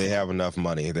 they have enough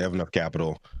money, they have enough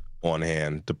capital on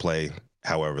hand to play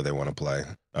however they want to play.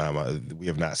 We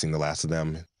have not seen the last of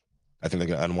them. I think they're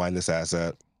going to unwind this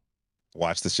asset,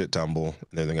 watch the shit tumble,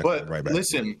 and then they're going to right back.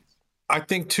 Listen, I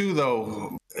think too,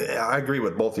 though, I agree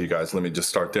with both of you guys. Let me just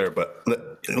start there. But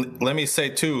let me say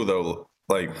too, though,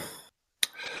 like,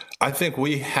 I think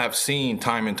we have seen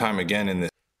time and time again in this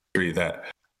industry that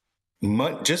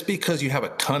just because you have a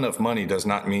ton of money does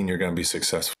not mean you're going to be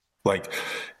successful. Like,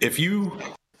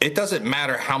 it doesn't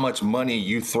matter how much money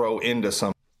you throw into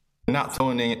something, you're not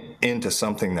throwing it into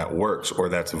something that works or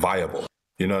that's viable.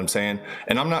 You know what I'm saying?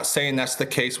 And I'm not saying that's the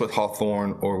case with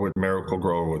Hawthorne or with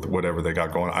Miracle-Gro or with whatever they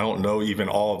got going. I don't know even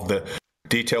all of the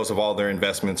details of all their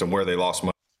investments and where they lost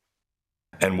money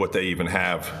and what they even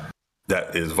have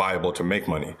that is viable to make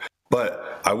money.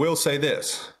 But I will say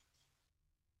this.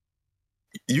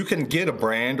 You can get a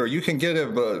brand or you can get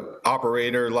a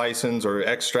operator license or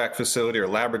extract facility or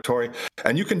laboratory,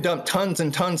 and you can dump tons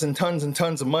and tons and tons and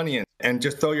tons of money in and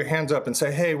just throw your hands up and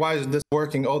say, hey, why isn't this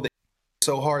working? Oh,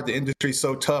 so hard, the industry's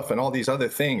so tough, and all these other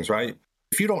things, right?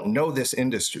 If you don't know this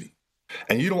industry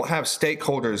and you don't have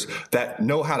stakeholders that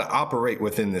know how to operate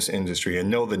within this industry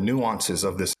and know the nuances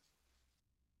of this,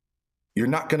 you're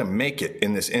not going to make it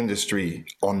in this industry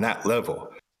on that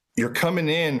level. You're coming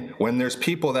in when there's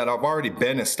people that have already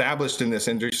been established in this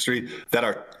industry that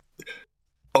are,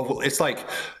 it's like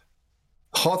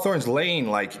Hawthorne's lane,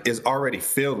 like, is already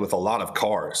filled with a lot of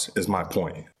cars, is my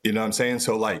point. You know what I'm saying?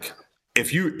 So, like,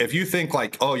 if you think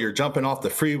like, oh, you're jumping off the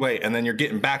freeway and then you're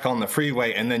getting back on the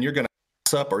freeway and then you're going to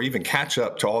pass up or even catch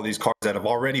up to all these cars that have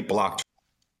already blocked,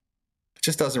 it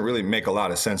just doesn't really make a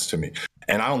lot of sense to me.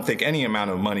 And I don't think any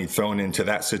amount of money thrown into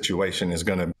that situation is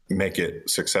going to make it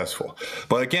successful.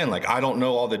 But again, like, I don't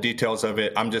know all the details of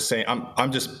it. I'm just saying,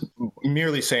 I'm just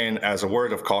merely saying as a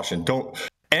word of caution,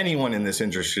 anyone in this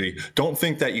industry, don't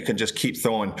think that you can just keep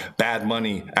throwing bad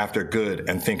money after good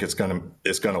and think it's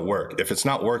gonna work. If it's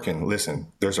not working,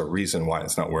 listen, there's a reason why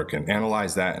it's not working.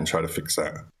 Analyze that and try to fix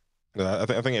that. I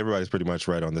think everybody's pretty much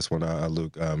right on this one,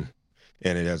 Luke.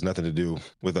 And it has nothing to do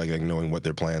with like knowing what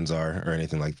their plans are or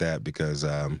anything like that. Because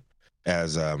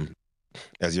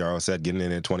as Yarrow said, getting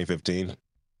in 2015,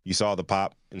 you saw the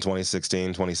pop in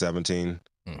 2016, 2017,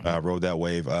 rode that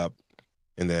wave up,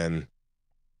 and then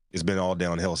it's been all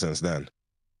downhill since then.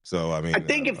 So, I mean, I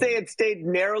think if they had stayed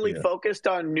narrowly focused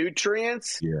on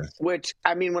nutrients, which,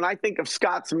 I mean, when I think of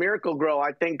Scott's Miracle-Gro,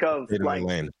 I think of like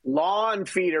lawn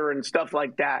feeder and stuff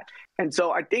like that. And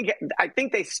so I think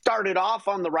they started off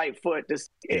on the right foot.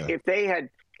 If they had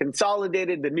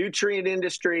consolidated the nutrient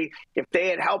industry, if they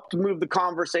had helped move the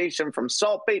conversation from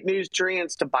sulfate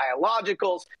nutrients to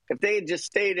biologicals, if they had just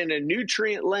stayed in a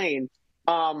nutrient lane,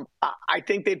 I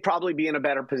think they'd probably be in a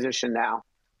better position now.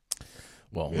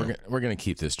 Well, we're going to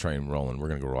keep this train rolling. We're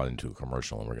going to go right into a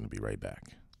commercial, and we're going to be right back.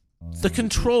 The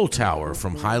Control Tower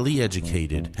from Highly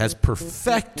Educated has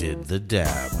perfected the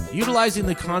dab. Utilizing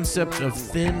the concept of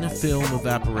thin film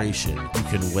evaporation, you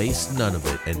can waste none of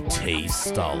it and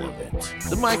taste all of it.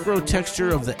 The micro texture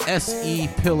of the SE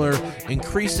pillar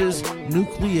increases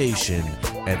nucleation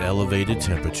at elevated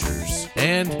temperatures.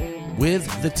 And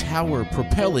with the tower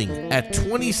propelling at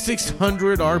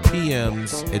 2,600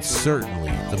 RPMs, it's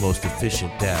certainly the most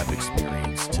efficient dab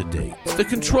experience to date. The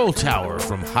Control Tower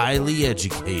from Highly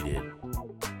Educated.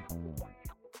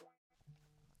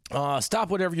 Stop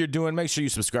whatever you're doing. Make sure you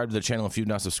subscribe to the channel if you've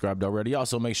not subscribed already.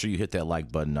 Also, make sure you hit that like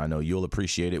button. I know you'll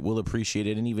appreciate it. We'll appreciate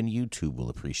it. And even YouTube will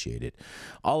appreciate it.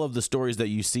 All of the stories that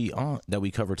you see that we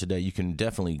cover today, you can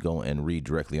definitely go and read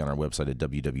directly on our website at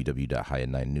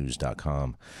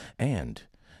www.highat9news.com. And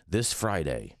this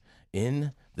Friday,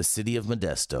 in the city of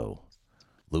Modesto,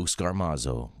 Luke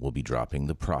Scarmazzo will be dropping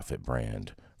the Prophet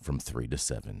brand from 3 to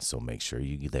 7. So make sure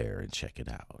you're there and check it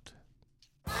out.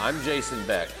 I'm Jason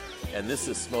Beck, and this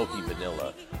is Smoky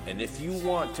Vanilla. And if you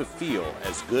want to feel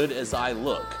as good as I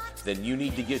look, then you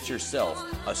need to get yourself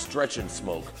a stretch and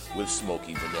smoke with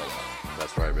Smoky Vanilla.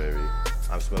 That's right, baby.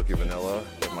 I'm Smoky Vanilla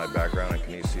with my background in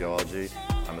kinesiology.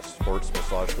 I'm a sports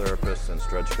massage therapist and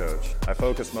stretch coach. I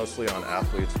focus mostly on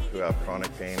athletes who have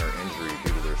chronic pain or injury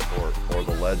due to their sport, or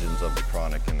the legends of the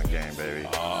chronic in the game, baby.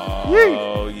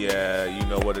 Oh, yeah, you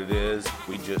know what it is.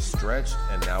 We just stretched,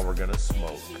 and now we're gonna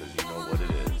smoke, because you know what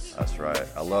it is. That's right.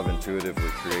 I love intuitively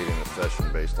creating a session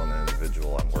based on the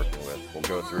individual I'm working with. We'll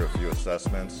go through a few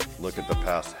assessments, look at the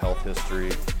past health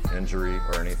history, injury,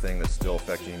 or anything that's still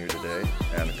affecting you today,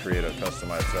 and create a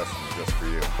customized session just for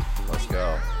you. Let's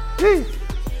go. Woo!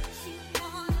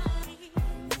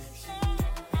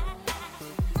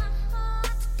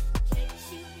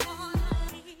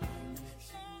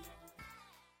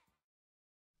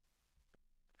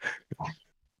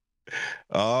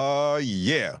 Oh,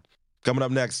 yeah. Coming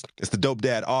up next, it's the dope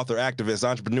dad, author, activist,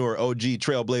 entrepreneur, OG,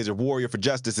 trailblazer, warrior for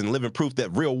justice, and living proof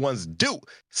that real ones do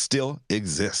still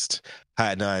exist.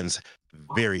 High At Nine's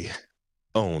very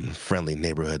own friendly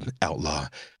neighborhood outlaw,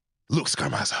 Luke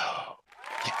Scarmazzo.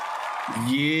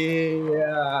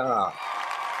 Yeah.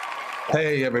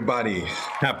 Hey, everybody.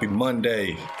 Happy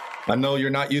Monday. I know you're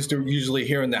not used to usually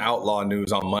hearing the outlaw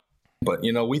news on Monday, but,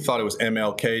 you know, we thought it was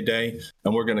MLK Day,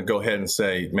 and we're going to go ahead and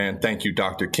say, man, thank you,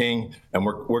 Dr. King, and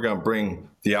we're going to bring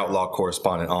the outlaw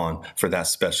correspondent on for that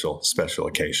special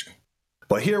occasion.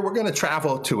 But here we're going to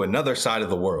travel to another side of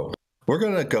the world. We're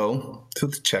going to go to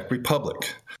the Czech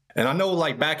Republic. And I know,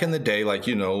 like, back in the day, like,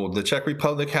 you know, the Czech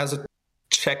Republic has a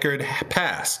checkered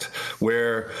past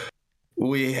where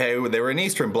they were an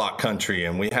Eastern Bloc country,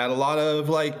 and we had a lot of,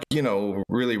 like, you know,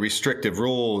 really restrictive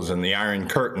rules and the Iron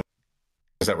Curtain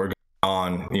that were going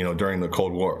on, you know, during the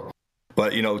Cold War.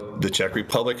 But, you know, the Czech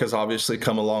Republic has obviously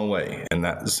come a long way, and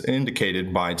that's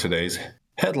indicated by today's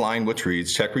headline, which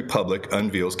reads, Czech Republic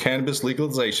unveils cannabis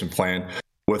legalization plan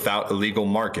without a legal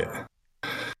market.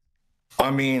 I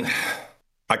mean,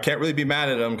 I can't really be mad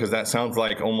at them because that sounds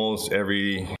like almost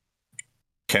every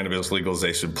cannabis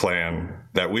legalization plan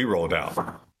that we rolled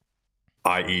out,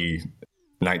 i.e.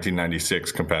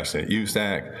 1996 Compassionate Use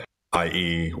Act,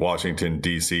 i.e. Washington,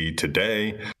 D.C.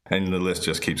 today, and the list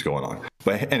just keeps going on.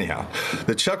 But anyhow,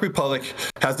 the Czech Republic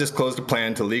has disclosed a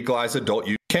plan to legalize adult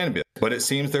use cannabis, but it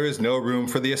seems there is no room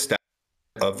for the establishment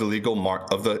of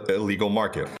the illegal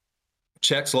market.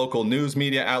 Czech's local news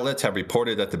media outlets have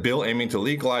reported that the bill aiming to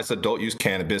legalize adult use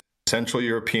cannabis in Central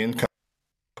European countries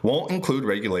won't include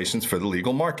regulations for the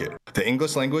legal market. The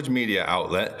English language media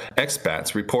outlet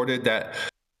Expats reported that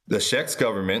the Czech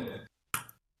government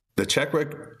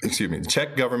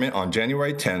on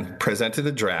January 10th presented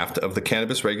a draft of the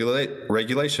cannabis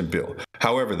regulation bill.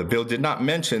 However, the bill did not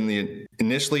mention the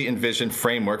initially envisioned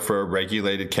framework for a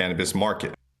regulated cannabis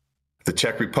market. The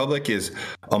Czech Republic is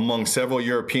among several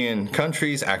European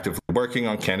countries actively working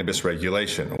on cannabis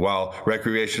regulation. While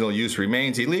recreational use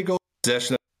remains illegal,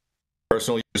 possession of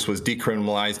personal use was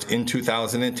decriminalized in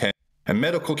 2010, and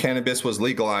medical cannabis was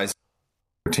legalized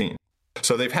in 2014.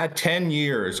 So they've had 10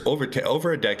 years, over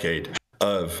a decade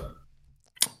of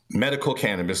medical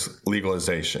cannabis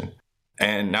legalization,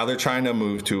 and now they're trying to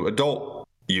move to adult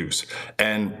use.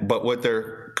 But what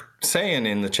they're saying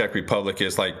in the Czech Republic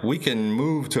is, like, we can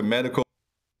move to medical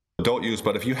adult use,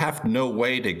 but if you have no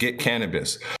way to get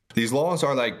cannabis, these laws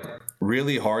are, like,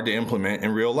 really hard to implement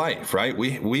in real life, right?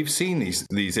 We've seen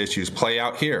these issues play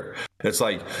out here. It's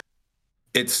like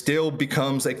it still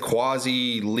becomes a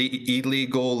quasi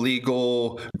illegal,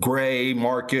 legal, gray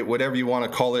market, whatever you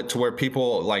want to call it, to where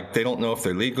people, like, they don't know if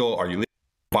they're legal. Are you legal?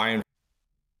 Buying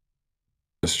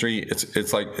the street?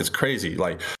 It's like, it's crazy.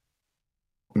 Like,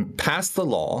 pass the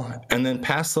law and then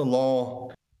pass the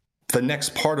law, the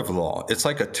next part of the law. It's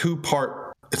like a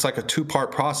two-part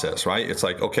process, right? It's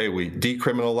like, okay, we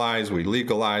decriminalize, we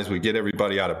legalize, we get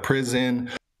everybody out of prison,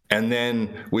 and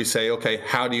then we say, okay,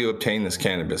 how do you obtain this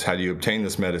cannabis? How do you obtain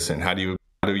this medicine? How do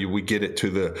we get it to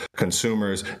the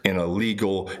consumers in a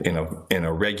legal, in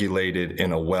a regulated,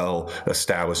 in a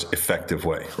well-established, effective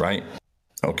way, right?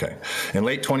 Okay. In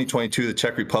late 2022, the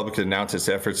Czech Republic announced its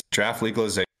efforts to draft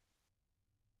legalization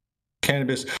of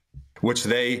cannabis, which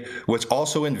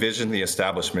also envisioned the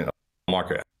establishment of a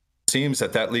market. It seems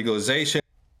that legalization,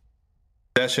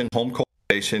 possession, home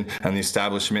cultivation, and the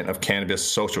establishment of cannabis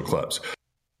social clubs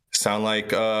sound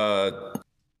like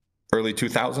early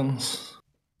 2000s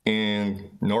in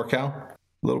NorCal, a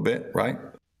little bit, right?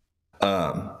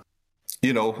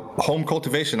 You know, home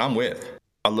cultivation, I'm with.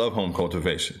 I love home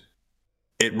cultivation.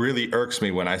 It really irks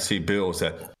me when I see bills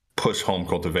that push home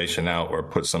cultivation out or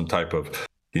put some type of,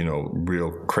 you know,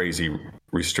 real crazy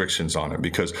restrictions on it,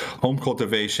 because home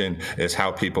cultivation is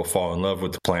how people fall in love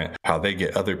with the plant, how they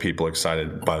get other people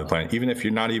excited by the plant, even if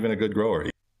you're not even a good grower.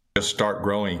 Just start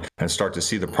growing and start to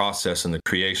see the process and the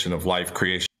creation of life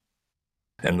creation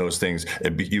and those things.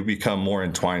 You become more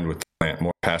entwined with the plant,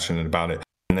 more passionate about it,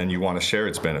 and then you want to share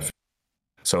its benefits.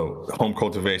 So home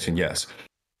cultivation, yes.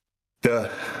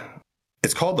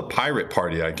 It's called the Pirate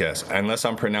Party, I guess, unless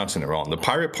I'm pronouncing it wrong. The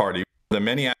Pirate Party, the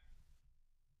many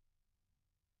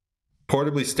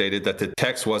reportedly stated that the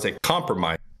text was a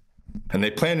compromise, and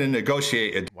they plan to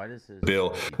negotiate a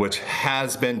bill which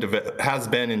has been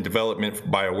in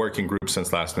development by a working group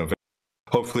since last November.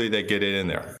 Hopefully they get it in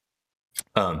there.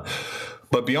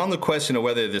 But beyond the question of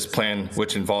whether this plan,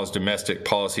 which involves domestic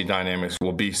policy dynamics,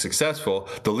 will be successful,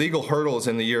 the legal hurdles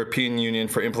in the European Union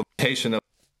for implementation of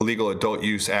the Legal Adult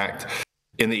Use Act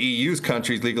in the EU's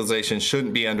countries, legalization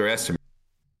shouldn't be underestimated.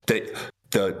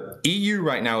 The EU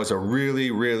right now is a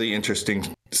really, really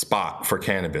interesting spot for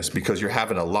cannabis, because you're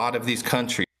having a lot of these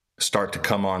countries start to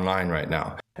come online right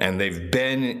now. And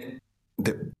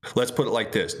let's put it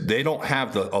like this, they don't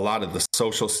have a lot of the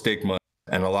social stigma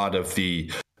and a lot of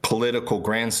the political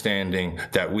grandstanding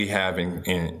that we have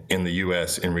in the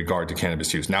U.S. in regard to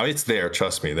cannabis use. Now it's there,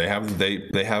 trust me. They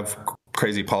have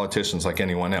crazy politicians like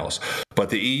anyone else, but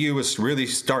the EU is really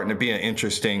starting to be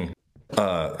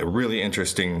a really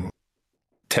interesting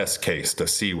test case to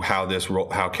see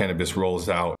how cannabis laws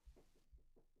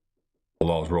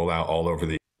roll out all over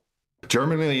the.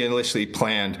 Germany initially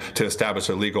planned to establish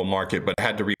a legal market, but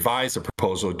had to revise the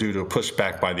proposal due to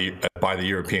pushback by the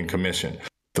European Commission.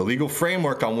 The legal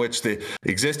framework on which the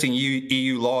existing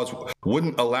EU laws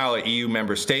wouldn't allow an EU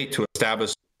member state to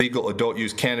establish legal adult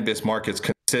use cannabis markets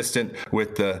consistent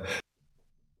with the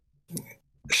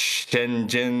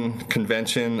Schengen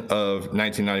Convention of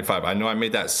 1995. I know I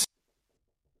made that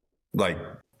like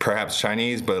perhaps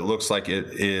Chinese, but it looks like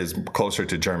it is closer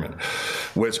to German,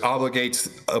 which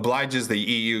obliges the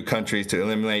EU countries to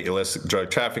eliminate illicit drug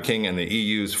trafficking and the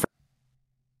EU's.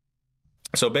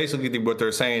 So basically what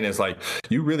they're saying is like,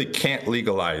 you really can't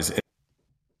legalize it.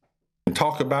 We can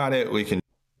talk about it. We can,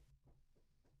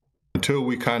 until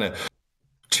we kind of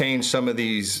change some of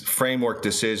these framework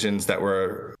decisions that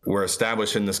were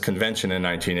established in this convention in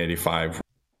 1985.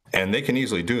 And they can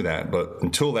easily do that, but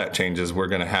until that changes, we're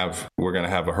going to have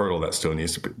a hurdle that still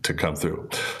needs to come through.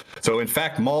 So, in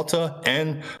fact, Malta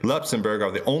and Luxembourg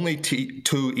are the only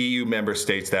two EU member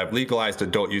states that have legalized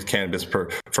adult use cannabis for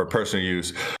personal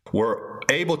use. Were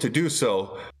able to do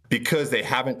so because they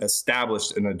haven't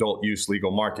established an adult use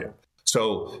legal market.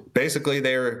 So basically,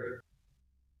 they're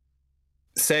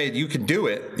saying you can do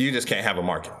it, you just can't have a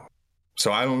market.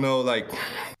 So I don't know, like.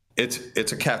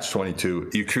 It's a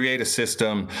catch-22. You create a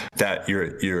system that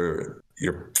you're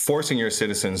forcing your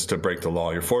citizens to break the law.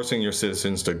 You're forcing your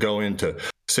citizens to go into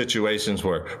situations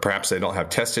where perhaps they don't have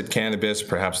tested cannabis,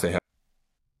 perhaps they have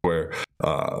where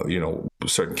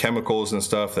certain chemicals and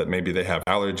stuff that maybe they have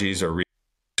allergies or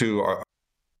to.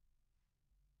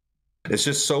 It's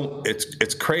just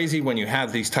it's crazy when you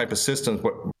have these type of systems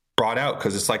brought out,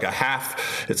 because it's like a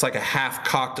half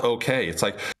cocked okay. It's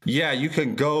like, yeah, you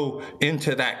can go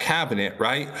into that cabinet,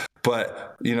 right?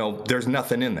 But there's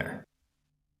nothing in there.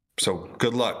 So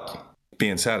good luck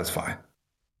being satisfied.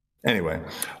 Anyway,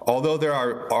 although there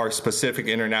are specific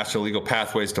international legal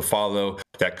pathways to follow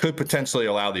that could potentially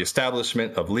allow the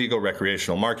establishment of legal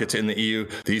recreational markets in the EU,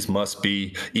 these must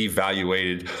be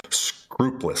evaluated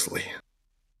scrupulously.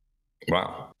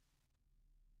 Wow.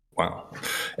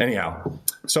 Anyhow,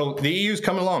 so the EU's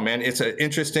coming along, man. It's an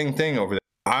interesting thing over there.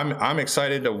 I'm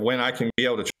excited to when I can be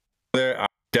able to travel there. I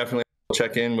definitely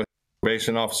check in with the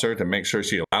probation officer to make sure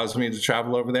she allows me to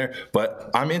travel over there. But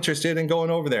I'm interested in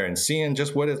going over there and seeing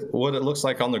just what it looks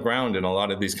like on the ground in a lot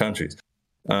of these countries.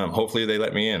 Hopefully they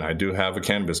let me in. I do have a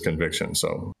cannabis conviction,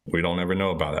 so we don't ever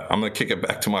know about it. I'm going to kick it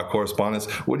back to my correspondents.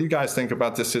 What do you guys think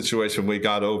about this situation we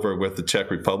got over with the Czech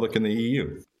Republic and the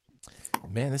EU?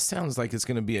 Man, this sounds like it's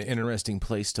going to be an interesting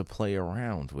place to play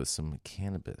around with some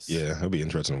cannabis. Yeah, it'll be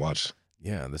interesting to watch.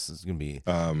 Yeah, this is going to be...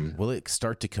 will it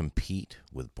start to compete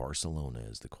with Barcelona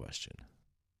is the question.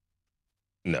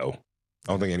 No.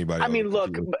 I don't think anybody... I mean,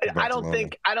 look, I don't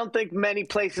think many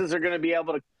places are going to be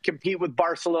able to compete with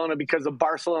Barcelona because of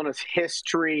Barcelona's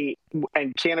history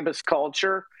and cannabis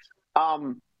culture.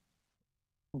 But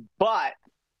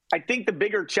I think the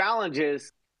bigger challenge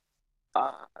is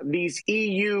these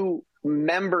EU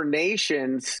member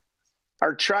nations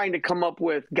are trying to come up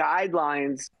with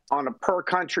guidelines on a per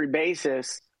country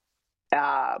basis,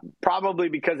 probably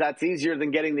because that's easier than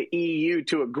getting the EU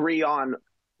to agree on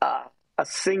a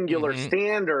singular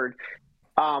standard.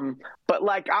 But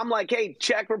I'm like, hey,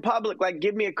 Czech Republic,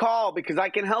 give me a call because I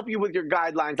can help you with your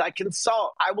guidelines. I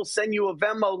consult. I will send you a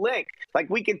Venmo link.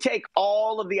 We can take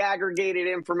all of the aggregated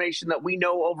information that we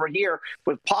know over here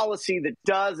with policy that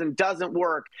does and doesn't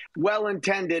work,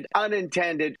 well-intended,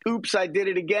 unintended, oops, I did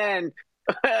it again,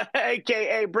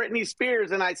 AKA Britney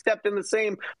Spears, and I stepped in the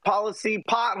same policy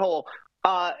pothole.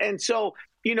 And so,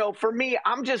 for me,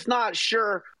 I'm just not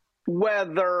sure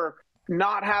whether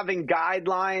not having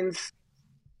guidelines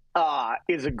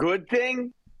is a good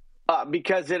thing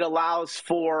because it allows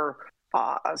for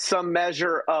some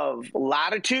measure of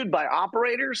latitude by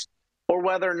operators, or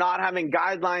whether not having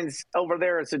guidelines over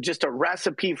there is just a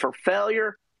recipe for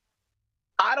failure.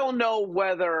 I don't know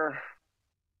whether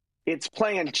it's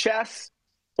playing chess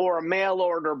or a mail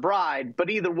order bride, but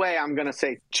either way, I'm going to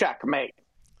say checkmate.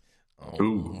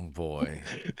 Oh, boy.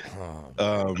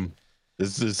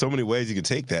 There's so many ways you can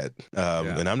take that,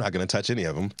 and I'm not going to touch any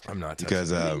of them. I'm not touching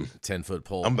because 10-foot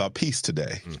pole. I'm about peace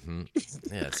today. Mm-hmm.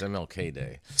 Yeah, it's MLK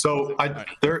Day. So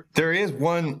there is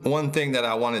one thing that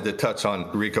I wanted to touch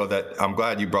on, Rico, that I'm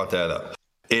glad you brought that up,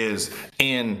 is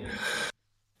in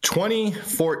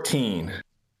 2014,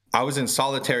 I was in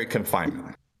solitary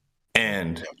confinement,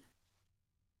 and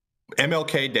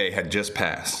MLK Day had just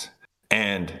passed,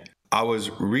 and I was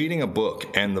reading a book,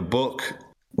 and the book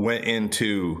went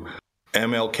into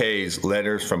MLK's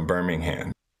letters from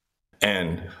Birmingham.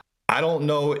 And I don't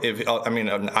know if, I mean,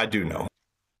 I do know.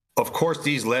 Of course,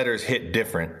 these letters hit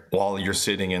different while you're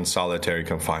sitting in solitary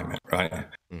confinement, right?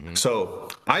 Mm-hmm. So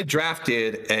I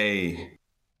drafted a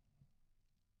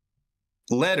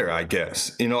letter, I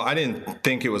guess. You know, I didn't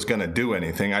think it was going to do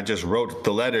anything. I just wrote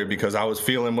the letter because I was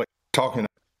feeling what you're talking about,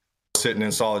 sitting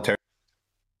in solitary,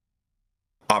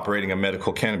 operating a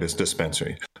medical cannabis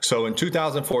dispensary. So in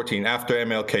 2014, after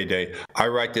MLK Day, I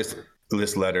write this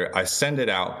letter. I send it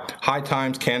out. High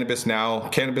Times, Cannabis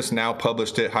Now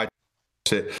published it.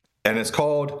 And it's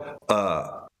called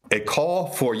A Call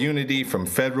for Unity from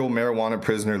Federal Marijuana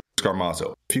Prisoner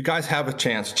Scarmazzo. If you guys have a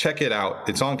chance, check it out.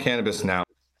 It's on Cannabis Now.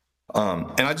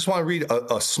 And I just want to read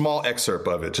a small excerpt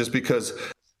of it, just because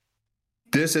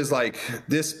this is like,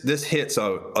 this hits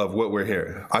of what we're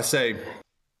hearing. I say,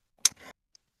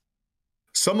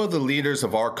 some of the leaders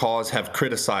of our cause have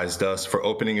criticized us for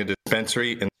opening a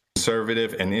dispensary in the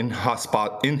conservative and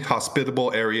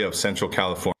inhospitable area of Central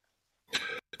California.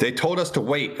 They told us to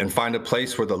wait and find a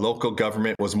place where the local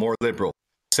government was more liberal,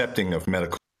 accepting of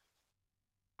medical.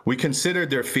 We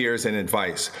considered their fears and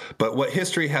advice, but what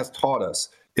history has taught us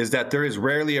is that there is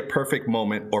rarely a perfect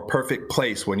moment or perfect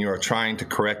place when you are trying to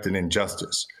correct an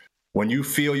injustice. When you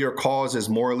feel your cause is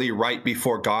morally right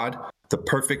before God, the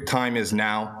perfect time is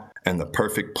now, and the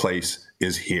perfect place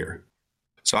is here.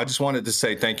 So I just wanted to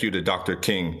say thank you to Dr.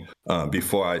 King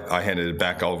before I handed it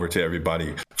back over to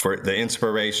everybody for the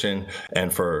inspiration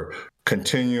and for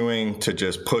continuing to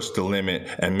just push the limit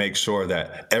and make sure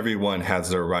that everyone has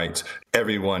their rights,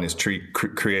 everyone is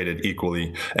created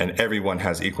equally, and everyone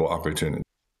has equal opportunity.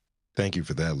 Thank you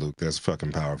for that, Luke. That's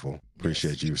fucking powerful.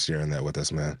 Appreciate you sharing that with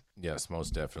us, man. Yes,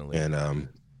 most definitely.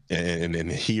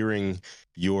 And hearing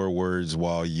your words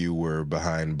while you were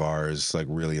behind bars, like,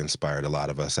 really inspired a lot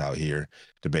of us out here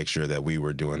to make sure that we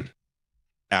were doing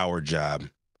our job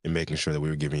and making sure that we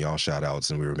were giving y'all shout outs,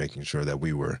 and we were making sure that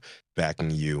we were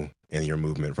backing you and your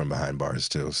movement from behind bars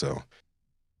too. So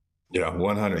yeah,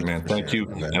 100, man. Thank you.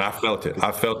 And I felt it.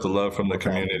 I felt the love from the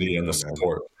community and the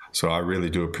support. So I really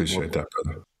do appreciate that,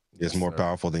 brother. It's more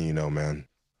powerful than you know, man.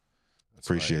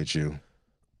 Appreciate you.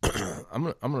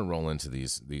 I'm gonna roll into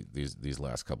these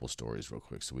last couple stories real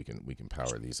quick, so we can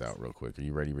power these out real quick. Are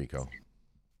you ready, Rico?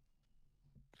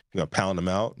 You gonna pound them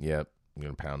out? Yep, I'm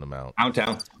gonna pound them out.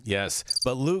 Downtown. Yes,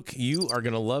 but Luke, you are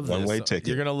gonna love this. One-way ticket.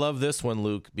 You're gonna love this one,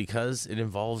 Luke, because it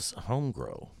involves home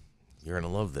grow. You're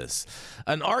gonna love this.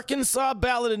 An Arkansas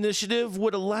ballot initiative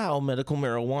would allow medical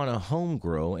marijuana home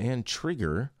grow and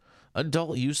trigger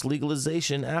adult use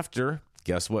legalization after,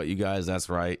 guess what, you guys? That's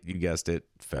right. You guessed it.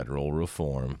 Federal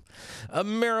reform. A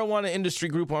marijuana industry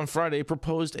group on Friday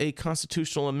proposed a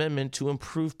constitutional amendment to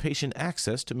improve patient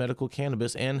access to medical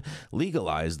cannabis and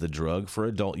legalize the drug for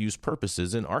adult use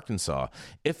purposes in Arkansas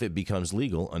if it becomes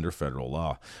legal under federal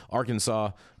law.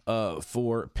 Arkansas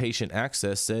for Patient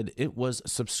Access said it was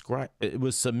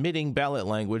submitting ballot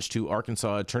language to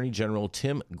Arkansas Attorney General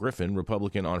Tim Griffin,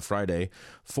 Republican, on Friday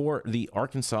for the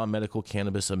Arkansas Medical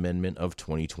Cannabis Amendment of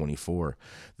 2024.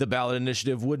 The ballot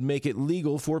initiative would make it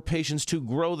legal for patients to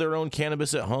grow their own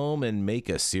cannabis at home and make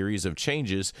a series of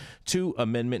changes to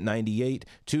Amendment 98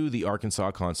 to the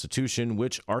Arkansas Constitution,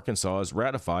 which Arkansas has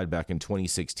ratified back in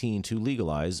 2016 to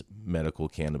legalize medical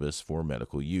cannabis for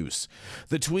medical use.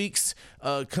 The tweaks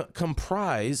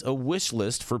comprise a wish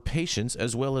list for patients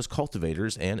as well as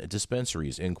cultivators and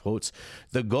dispensaries, in quotes.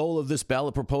 The goal of this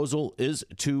ballot proposal is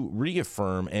to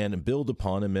reaffirm and build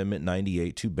upon Amendment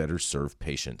 98 to better serve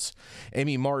patients.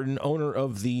 Amy Martin, owner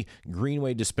of the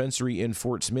Greenway Dispensary in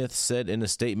Fort Smith, said in a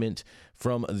statement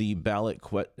from the ballot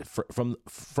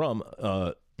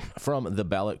from the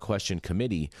ballot question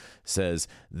committee, says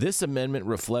this amendment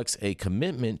reflects a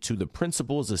commitment to the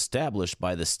principles established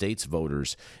by the state's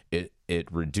voters. It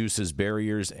reduces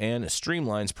barriers and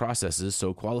streamlines processes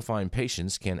so qualifying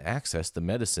patients can access the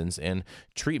medicines and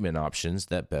treatment options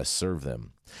that best serve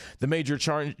them. The major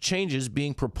changes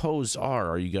being proposed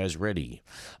are you guys ready?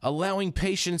 Allowing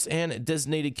patients and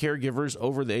designated caregivers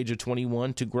over the age of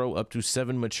 21 to grow up to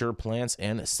 7 mature plants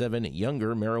and 7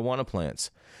 younger marijuana plants.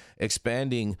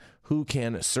 Expanding who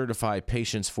can certify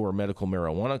patients for medical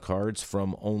marijuana cards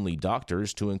from only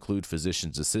doctors to include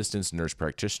physician's assistants, nurse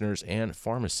practitioners, and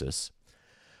pharmacists.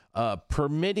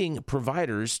 Permitting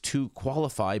providers to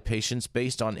qualify patients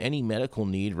based on any medical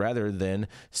need rather than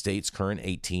state's current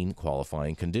 18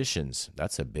 qualifying conditions.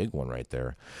 That's a big one right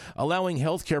there. Allowing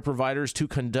healthcare providers to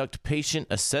conduct patient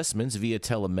assessments via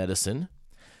telemedicine.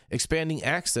 expanding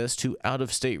access to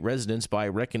out-of-state residents by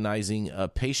recognizing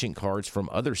patient cards from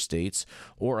other states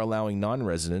or allowing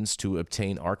non-residents to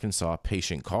obtain Arkansas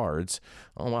patient cards.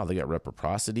 Oh, wow, they got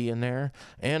reciprocity in there.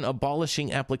 And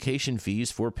abolishing application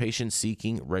fees for patients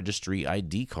seeking registry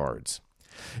ID cards.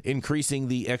 Increasing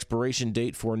the expiration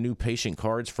date for new patient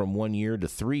cards from 1 year to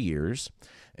 3 years.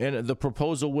 And the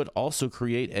proposal would also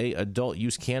create a adult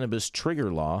use cannabis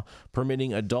trigger law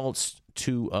permitting adults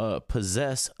to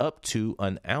possess up to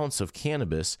an ounce of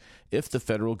cannabis if the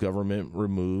federal government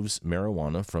removes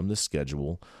marijuana from the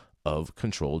schedule of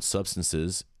controlled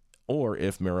substances or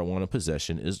if marijuana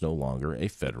possession is no longer a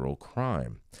federal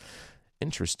crime.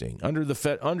 Interesting. Under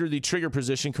the trigger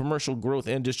position, commercial growth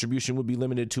and distribution would be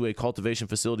limited to cultivation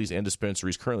facilities and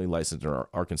dispensaries currently licensed under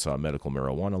Arkansas medical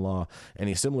marijuana law.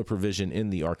 And a similar provision in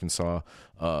the Arkansas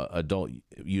adult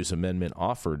use amendment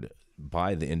offered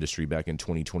by the industry back in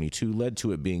 2022 led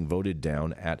to it being voted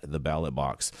down at the ballot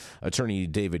box. Attorney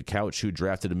David Couch, who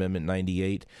drafted Amendment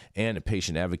 98, and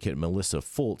patient advocate Melissa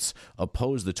Fultz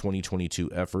opposed the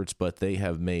 2022 efforts, but they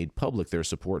have made public their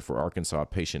support for Arkansas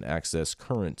Patient Access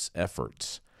Current's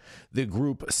efforts. The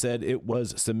group said it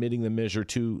was submitting the measure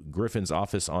to Griffin's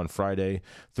office on Friday.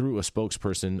 Through a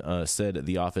spokesperson, said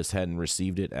the office hadn't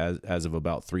received it as of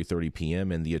about 3:30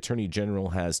 p.m., and the Attorney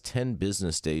General has 10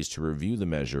 business days to review the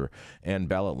measure and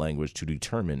ballot language to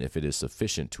determine if it is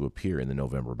sufficient to appear in the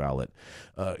November ballot.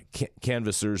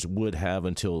 Canvassers would have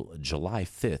until July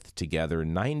 5th to gather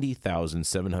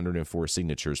 90,704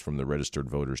 signatures from the registered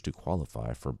voters to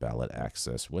qualify for ballot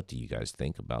access. What do you guys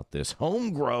think about this?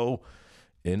 Home-grow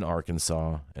in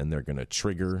Arkansas, and they're going to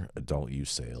trigger adult use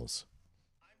sales.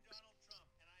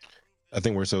 I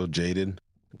think we're so jaded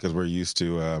because we're used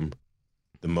to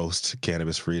the most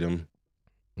cannabis freedom,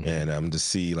 and to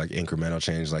see like incremental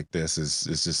change like this is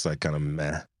just like kind of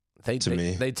meh to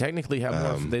me. They technically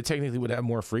have more. They technically would have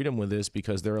more freedom with this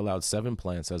because they're allowed 7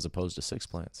 plants as opposed to 6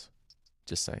 plants.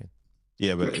 Just saying.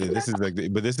 Yeah, but this is like,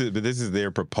 but this is their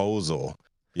proposal.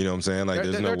 You know what I'm saying? Like,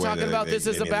 there's no way talking about this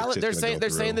as a ballot. They're saying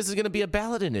this is going to be a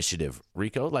ballot initiative,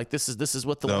 Rico. Like this is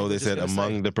what the no. They said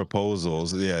among the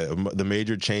proposals, the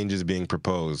major changes being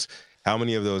proposed. How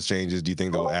many of those changes do you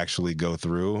think they'll actually go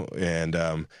through? And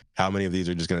how many of these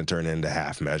are just going to turn into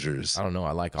half measures? I don't know.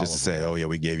 I like all just to say, oh yeah,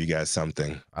 we gave you guys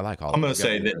something. I like all. I'm going to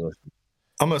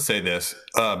say this.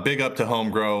 Big up to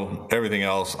Home-Grow. Everything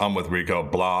else, I'm with Rico.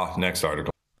 Blah. Next article.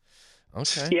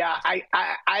 Okay. Yeah,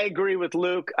 I agree with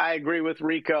Luke. I agree with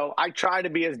Rico. I try to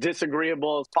be as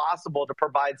disagreeable as possible to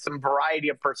provide some variety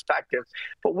of perspectives.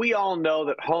 But we all know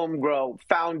that Home-Grow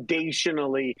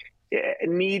foundationally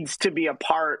needs to be a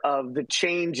part of the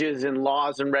changes in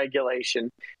laws and regulation.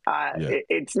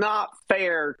 It's not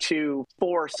fair to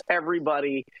force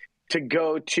everybody to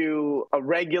go to a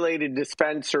regulated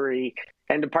dispensary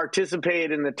and to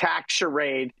participate in the tax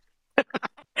charade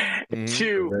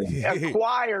to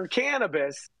acquire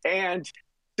cannabis. And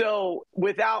so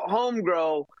without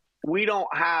Home-Grow, we don't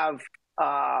have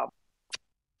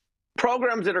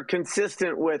programs that are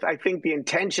consistent with, I think, the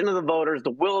intention of the voters,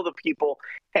 the will of the people,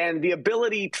 and the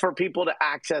ability for people to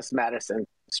access medicine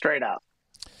straight up.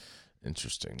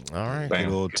 Interesting. All right. A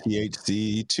little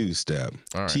THC two-step.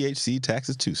 All right. THC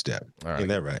taxes two-step. All right. Ain't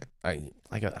that right? I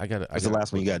got. That's the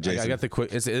last one you got, Jason. I got the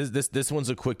quick. This one's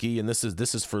a quickie, and this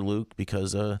is for Luke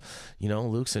because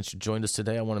Luke, since you joined us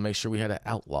today, I want to make sure we had an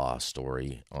outlaw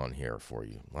story on here for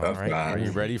you. All right. Are you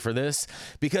ready for this?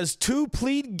 Because two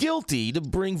plead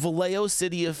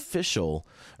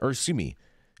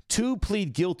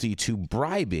guilty to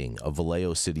bribing a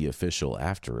Vallejo City official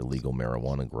after illegal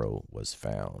marijuana grow was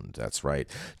found. That's right.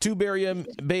 Two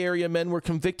Bay Area men were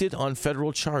convicted on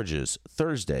federal charges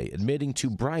Thursday, admitting to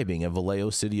bribing a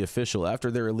Vallejo City official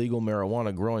after their illegal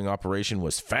marijuana growing operation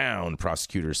was found,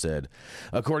 prosecutors said.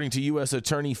 According to U.S.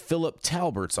 Attorney Philip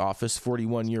Talbert's office,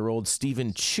 41-year-old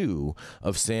Stephen Chu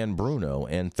of San Bruno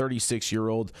and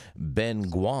 36-year-old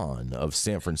Ben Guan of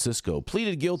San Francisco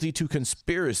pleaded guilty to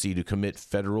conspiracy to commit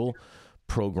federal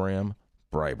program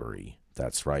bribery.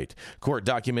 That's right. Court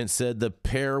documents said the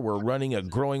pair were running a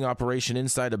growing operation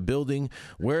inside a building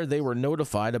where they were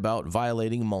notified about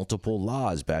violating multiple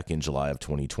laws back in July of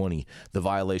 2020. The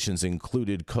violations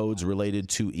included codes related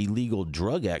to illegal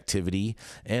drug activity,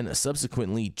 and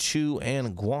subsequently Chu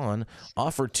and Guan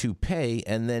offered to pay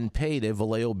and then paid a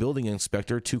Vallejo building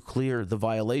inspector to clear the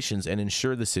violations and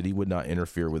ensure the city would not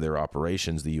interfere with their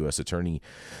operations, the U.S. Attorney's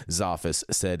office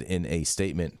said in a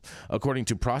statement. According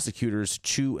to prosecutors,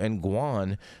 Chu and Guan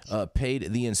Guam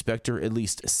paid the inspector at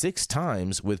least 6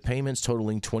 times with payments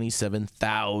totaling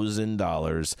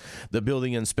 $27,000. The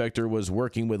building inspector was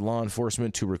working with law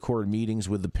enforcement to record meetings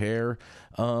with the pair.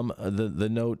 The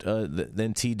note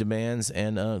then T demands,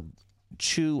 and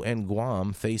Chu and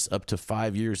Guam face up to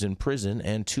 5 years in prison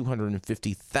and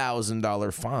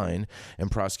 $250,000 fine. And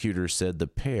prosecutors said the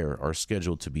pair are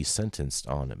scheduled to be sentenced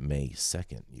on May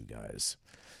 2nd. You guys,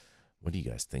 what do you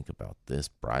guys think about this?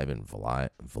 Bribing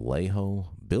Vallejo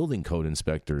building code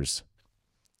inspectors.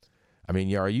 I mean,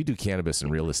 Yara, you do cannabis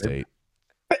and real estate.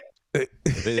 They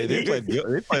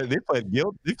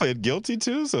pled guilty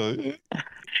too. So,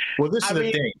 well, this is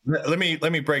the thing.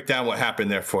 Let me break down what happened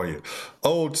there for you.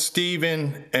 Old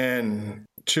Steven and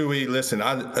Chewy, listen,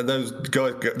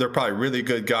 they're probably really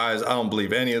good guys. I don't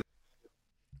believe any of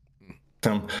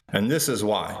them, and this is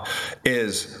why.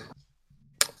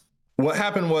 What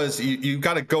happened was you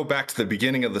got to go back to the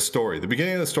beginning of the story. The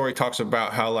beginning of the story talks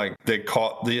about how like they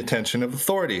caught the attention of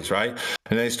authorities, right?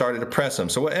 And they started to press them.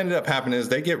 So what ended up happening is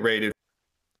they get raided.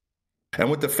 And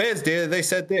what the feds did, they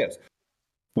said this: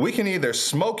 we can either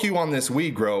smoke you on this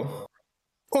weed grow,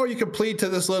 or you can plead to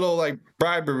this little like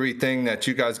bribery thing that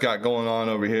you guys got going on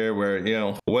over here where, you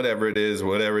know, whatever it is.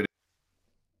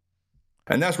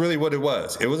 And that's really what it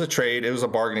was. It was a trade. It was a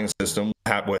bargaining system.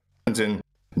 What happens in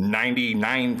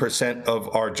 99%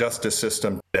 of our justice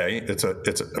system today. It's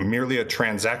merely a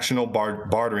transactional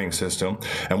bartering system.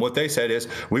 And what they said is,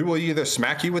 we will either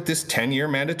smack you with this 10-year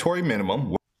mandatory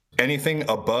minimum, anything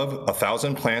above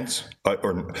 1,000 plants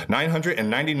or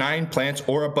 999 plants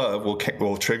or above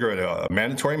will trigger a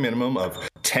mandatory minimum of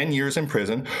 10 years in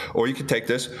prison, or you could take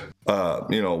this,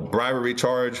 bribery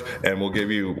charge, and we'll give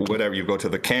you whatever. You go to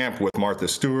the camp with Martha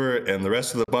Stewart and the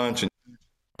rest of the bunch, and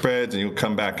spreads, and you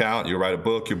come back out, you write a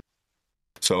book,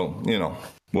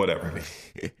 whatever.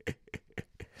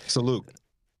 So Luke,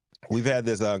 we've had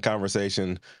this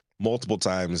conversation multiple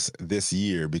times this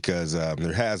year because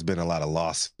there has been a lot of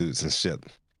lawsuits and shit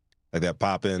like that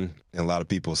popping, and a lot of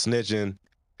people snitching.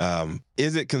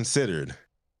 Is it considered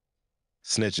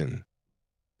snitching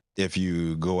if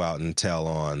you go out and tell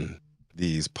on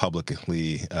these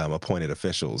publicly appointed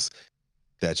officials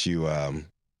that you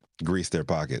grease their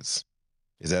pockets?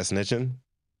 Is that snitching?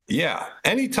 Yeah.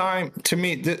 Anytime, to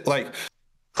me,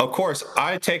 of course,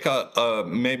 I take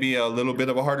maybe a little bit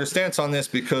of a harder stance on this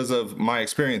because of my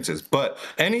experiences. But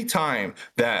anytime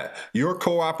that your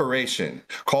cooperation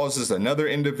causes another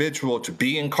individual to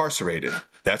be incarcerated,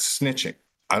 that's snitching.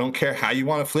 I don't care how you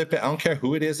want to flip it. I don't care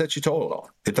who it is that you told on.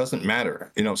 It doesn't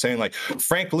matter. You know what I'm saying? Like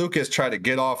Frank Lucas tried to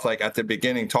get off like at the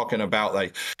beginning talking about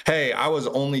like, hey, I was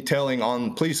only telling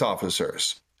on police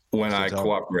officers when I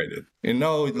cooperated.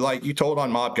 Like you told on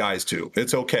mob guys too.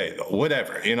 It's okay though,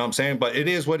 whatever, you know what I'm saying? But it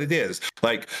is what it is.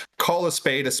 Like, call a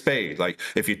spade a spade. Like,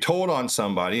 if you told on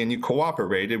somebody and you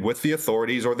cooperated with the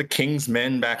authorities or the King's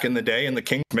men back in the day, and the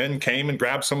King's men came and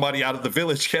grabbed somebody out of the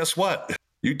village, guess what?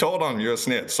 You told on, you're a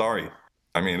snitch. Sorry.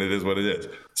 I mean, it is what it is.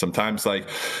 Sometimes,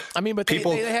 but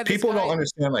people don't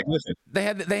understand. Like, listen,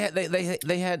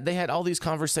 they had all these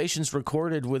conversations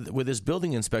recorded with this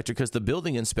building inspector, because the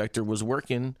building inspector was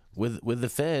working with the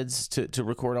feds to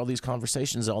record all these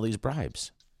conversations, all these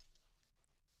bribes.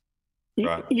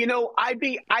 Right.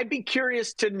 I'd be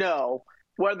curious to know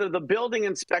whether the building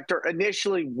inspector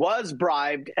initially was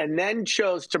bribed and then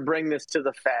chose to bring this to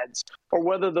the feds, or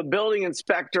whether the building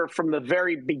inspector from the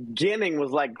very beginning was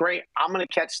like, great, I'm going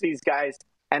to catch these guys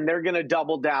and they're going to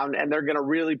double down and they're going to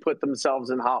really put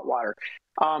themselves in hot water.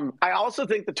 I also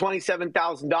think the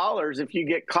 $27,000, if you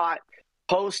get caught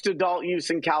post-adult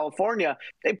use in California,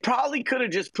 they probably could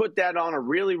have just put that on a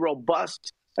really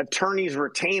robust attorney's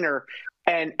retainer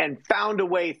and found a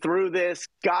way through this,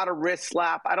 got a wrist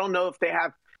slap. I don't know if they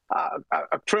have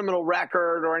a criminal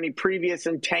record or any previous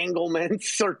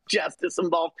entanglements or justice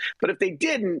involved, but if they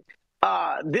didn't,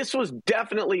 this was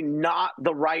definitely not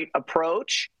the right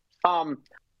approach. And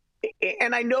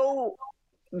I know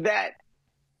that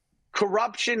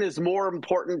corruption is more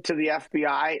important to the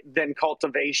FBI than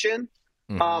cultivation.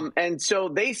 Mm-hmm. And so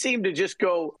they seem to just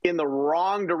go in the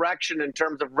wrong direction in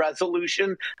terms of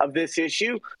resolution of this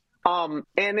issue. And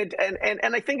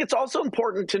I think it's also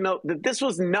important to note that this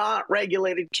was not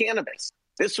regulated cannabis.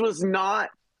 This was not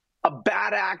a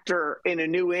bad actor in a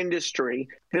new industry.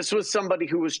 This was somebody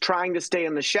who was trying to stay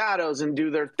in the shadows and do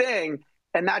their thing,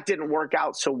 and that didn't work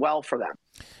out so well for them.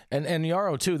 And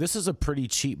Yarrow, too, this is a pretty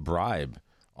cheap bribe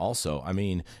also. I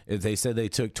mean, they said they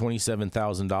took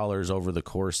 $27,000 over the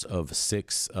course of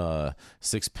six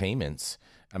payments.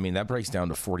 I mean, that breaks down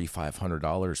to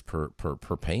 $4,500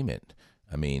 per payment.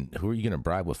 I mean, who are you going to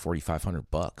bribe with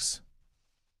 $4,500?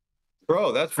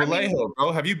 Bro, that's Vallejo,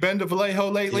 bro. Have you been to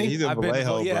Vallejo lately? Yeah, he's in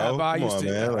Vallejo, bro. But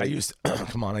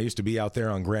I used to be out there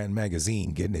on Grand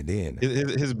Magazine getting it in.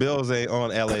 His bills ain't on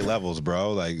LA levels,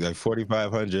 bro. Like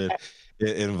 4,500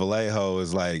 in Vallejo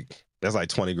is like, that's like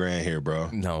 20 grand here, bro.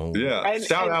 No. Yeah.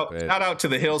 Shout out to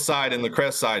the hillside and the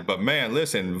crest side. But man,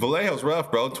 listen, Vallejo's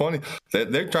rough, bro.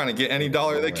 They're trying to get any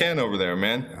dollar they can over there,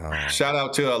 man. Shout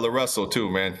out to La Russell too,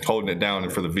 man, holding it down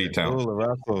for the V-Town. Oh, La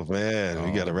Russell, man.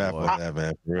 We got to wrap on that,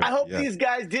 man. I hope these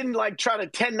guys didn't like try to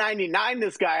 1099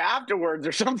 this guy afterwards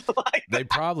or something like that. They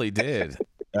probably did.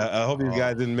 I hope these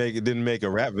guys didn't make a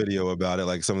rap video about it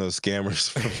like some of those scammers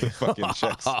from the fucking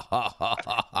checks.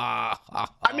 I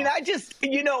mean, I just,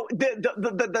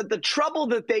 the trouble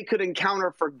that they could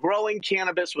encounter for growing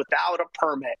cannabis without a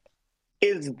permit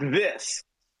is this.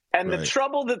 And the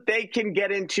trouble that they can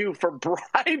get into for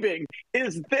bribing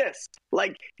is this.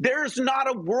 Like, there's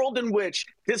not a world in which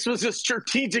this was a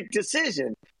strategic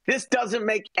decision. This doesn't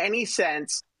make any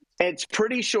sense. It's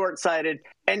pretty short-sighted,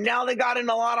 and now they got in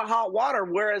a lot of hot water,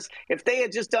 whereas if they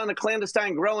had just done a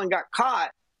clandestine grow and got caught,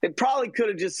 they probably could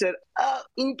have just said,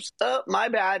 oops, my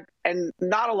bad, and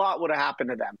not a lot would have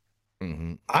happened to them.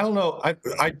 Mm-hmm. I don't know. I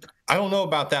don't know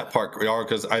about that part,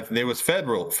 because there was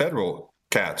federal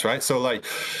cats, right? So like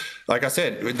I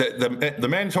said, the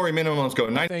mandatory minimums go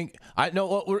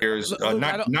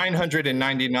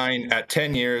 999 at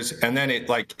 10 years, and then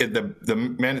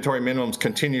the mandatory minimums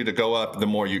continue to go up the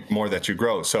more that you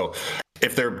grow. So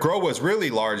if their grow was really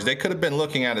large, they could have been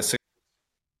looking at a 6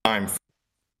 time.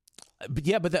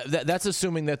 Yeah, but that's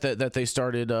assuming that they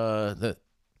started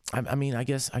I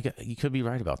guess you could be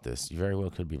right about this. You very well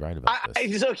could be right about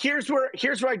this. So here's where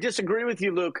I disagree with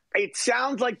you, Luke. It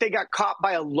sounds like they got caught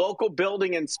by a local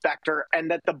building inspector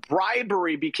and that the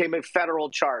bribery became a federal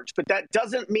charge. But that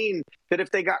doesn't mean that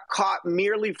if they got caught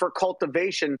merely for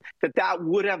cultivation, that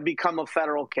would have become a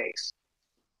federal case.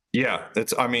 Yeah,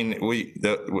 it's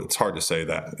hard to say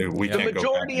that. The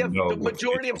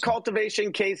majority of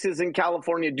cultivation cases in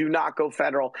California do not go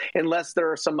federal unless there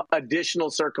are some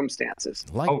additional circumstances.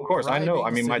 Of course, I know.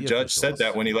 I mean, my judge said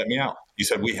that when he let me out. He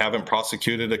said we haven't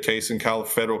prosecuted a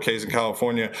federal case in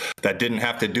California that didn't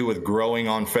have to do with growing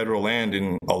on federal land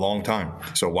in a long time.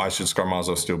 So why should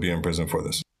Scarmazzo still be in prison for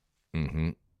this? Mm-hmm.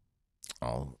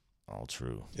 All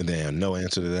true. And they have no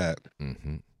answer to that.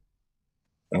 Mm-hmm.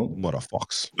 Oh, what a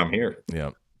fox! I'm here.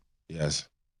 Yeah. Yes.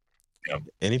 Yep.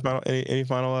 Any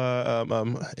final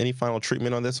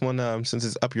treatment on this one? Since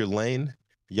it's up your lane,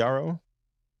 Yarrow.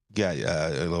 You got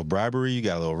a little bribery. You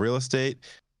got a little real estate.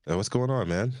 What's going on,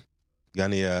 man?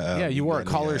 Got any? You wore a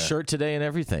collared shirt today and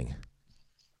everything.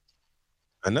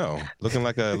 I know. Looking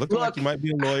like you might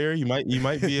be a lawyer. You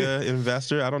might be an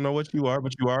investor. I don't know what you are,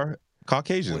 but you are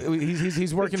Caucasian.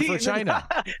 He's working for China.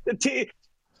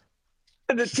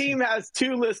 The team has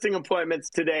 2 listing appointments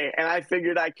today, and I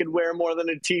figured I could wear more than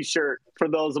a T-shirt for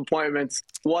those appointments.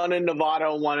 One in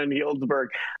Nevada, one in Healdsburg.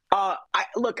 I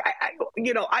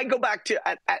go back to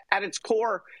at its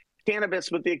core, cannabis,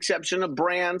 with the exception of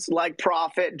brands like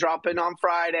Profit dropping on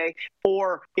Friday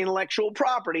or intellectual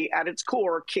property. At its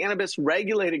core, cannabis,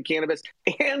 regulated cannabis,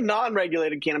 and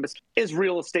non-regulated cannabis is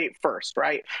real estate first,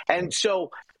 right? And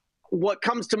so, what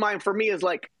comes to mind for me is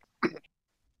like,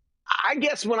 I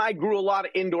guess when I grew a lot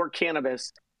of indoor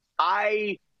cannabis,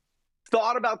 I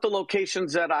thought about the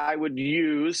locations that I would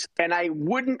use, and I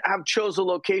wouldn't have chose a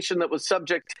location that was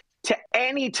subject to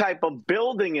any type of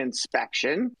building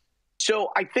inspection.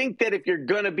 So I think that if you're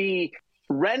going to be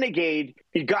renegade,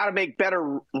 you got to make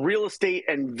better real estate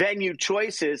and venue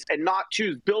choices and not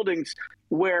choose buildings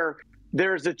where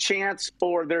there's a chance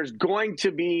or there's going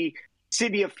to be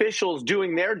city officials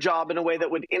doing their job in a way that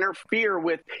would interfere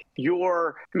with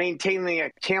your maintaining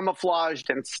a camouflaged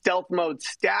and stealth mode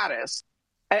status.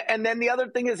 And then the other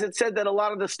thing is, it said that a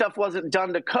lot of the stuff wasn't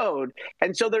done to code.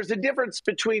 And so there's a difference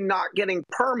between not getting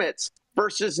permits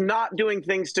versus not doing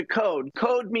things to code.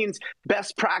 Code means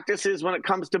best practices when it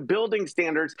comes to building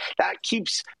standards. That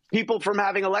keeps people from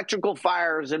having electrical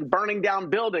fires and burning down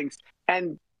buildings.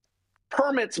 And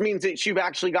permits means that you've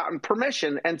actually gotten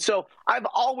permission. And so I've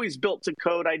always built to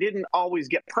code. I didn't always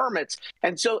get permits.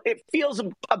 And so it feels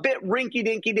a bit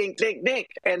rinky-dinky-dink-dink-dink.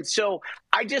 And so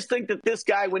I just think that this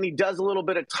guy, when he does a little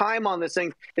bit of time on this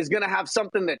thing, is going to have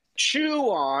something to chew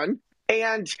on.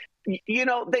 And,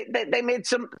 they made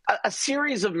a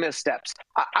series of missteps.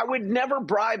 I would never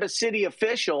bribe a city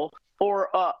official or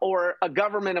a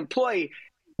government employee,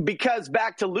 because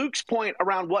back to Luke's point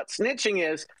around what snitching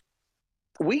is,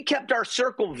 we kept our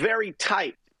circle very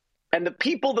tight. And the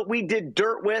people that we did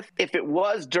dirt with, if it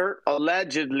was dirt,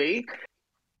 allegedly,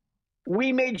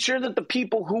 we made sure that the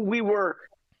people who we were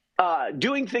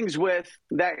doing things with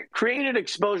that created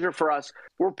exposure for us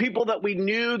were people that we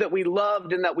knew, that we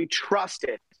loved, and that we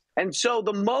trusted. And so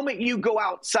the moment you go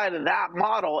outside of that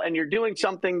model and you're doing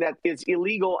something that is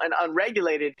illegal and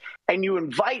unregulated, and you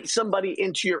invite somebody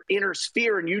into your inner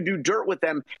sphere and you do dirt with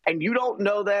them and you don't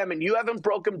know them and you haven't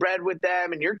broken bread with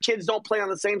them and your kids don't play on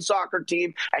the same soccer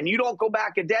team and you don't go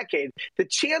back a decade, the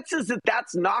chances that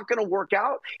that's not going to work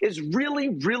out is really,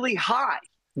 really high.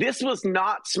 This was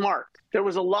not smart. There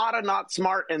was a lot of not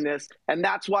smart in this, and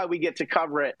that's why we get to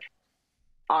cover it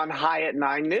on High at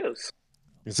 9 News.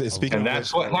 And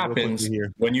that's what happens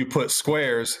when you put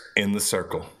squares in the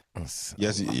circle.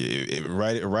 Yes,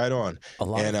 right on.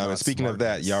 And speaking of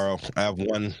that, Yarrow, I have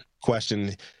one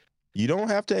question. You don't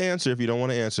have to answer if you don't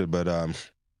want to answer, but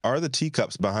are the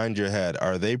teacups behind your head,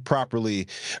 are they properly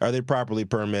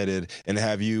permitted, and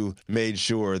have you made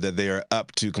sure that they are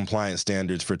up to compliance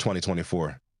standards for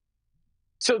 2024?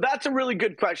 So that's a really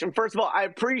good question. First of all, I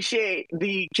appreciate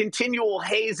the continual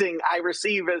hazing I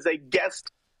receive as a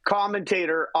guest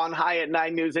commentator on High at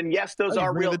 9 News. And yes, those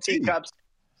are real teacups.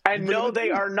 And no, they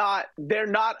are not. They're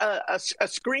not a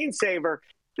screensaver.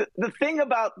 The thing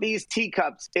about these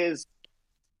teacups is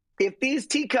if these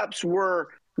teacups were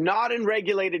not in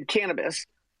regulated cannabis,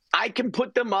 I can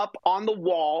put them up on the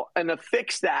wall and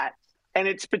affix that. And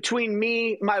it's between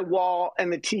me, my wall,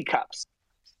 and the teacups.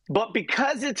 But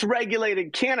because it's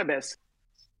regulated cannabis,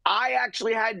 I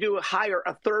actually had to hire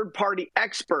a third-party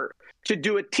expert to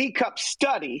do a teacup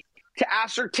study to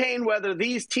ascertain whether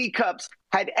these teacups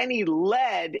had any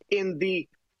lead in the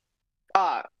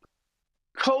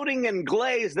coating and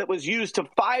glaze that was used to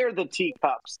fire the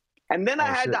teacups. And then I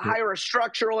had to hire a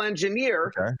structural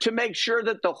engineer to make sure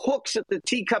that the hooks that the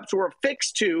teacups were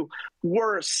affixed to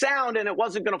were sound and it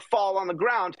wasn't going to fall on the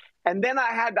ground. And then I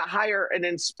had to hire an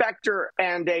inspector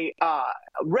and a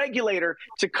regulator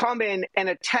to come in and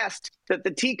attest that the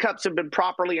teacups have been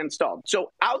properly installed.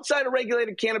 So outside of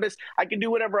regulated cannabis, I can do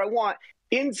whatever I want.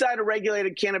 Inside of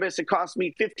regulated cannabis, it cost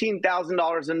me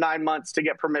 $15,000 in 9 months to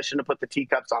get permission to put the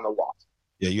teacups on the wall.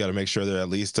 Yeah, you got to make sure they're at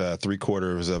least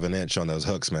 3/4 of an inch on those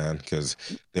hooks, man, because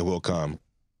they will come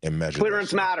and measure.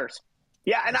 Clearance matters.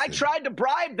 Yeah, and I tried to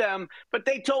bribe them, but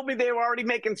they told me they were already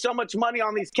making so much money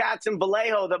on these cats in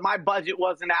Vallejo that my budget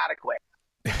wasn't adequate.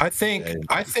 I think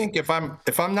if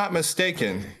I'm not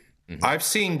mistaken, I've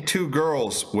seen 2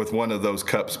 girls with one of those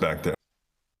cups back there.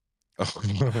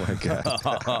 Oh my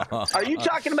God. Are you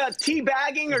talking about tea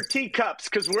bagging or teacups?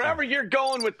 Because wherever you're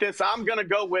going with this, I'm going to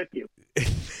go with you.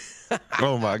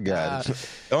 Oh my God.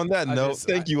 On that note,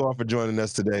 thank you all for joining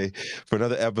us today for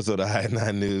another episode of High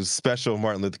 9 News, special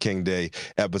Martin Luther King Day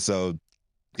episode.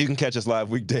 You can catch us live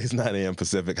weekdays, 9 a.m.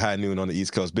 Pacific, high noon on the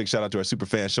East Coast. Big shout out to our super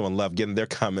fans showing love, getting their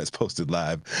comments posted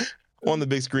live on the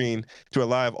big screen, to our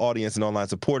live audience and online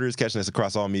supporters catching us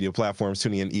across all media platforms,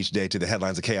 tuning in each day to the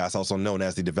headlines of chaos, also known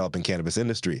as the developing cannabis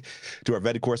industry, to our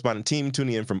vetted correspondent team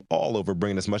tuning in from all over,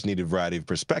 bringing us much needed variety of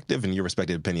perspective and your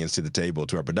respective opinions to the table,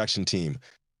 to our production team,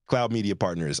 cloud media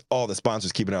partners, all the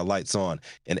sponsors keeping our lights on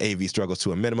and AV struggles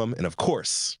to a minimum, and of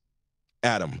course,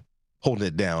 Adam holding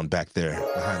it down back there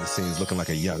behind the scenes looking like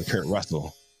a young Kurt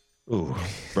Russell. Ooh,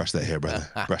 brush that hair, brother.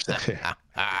 Brush that hair.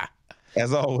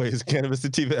 As always, Cannabis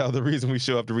Sativa L, the reason we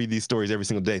show up to read these stories every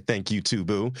single day. Thank you too,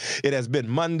 boo. It has been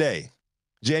Monday,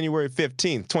 January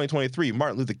 15th, 2023,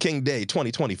 Martin Luther King Day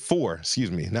 2024. Excuse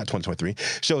me, not 2023.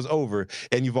 Show's over,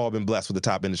 and you've all been blessed with the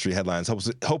top industry headlines.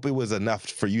 Hope it was enough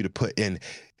for you to put in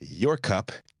your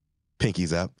cup,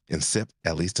 pinkies up, and sip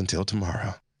at least until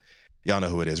tomorrow. Y'all know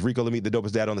who it is. Rico Lamite, the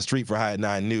dopest dad on the street for High at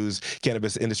 9 News,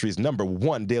 cannabis industry's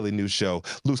 #1 daily news show.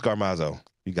 Luz Garmazo,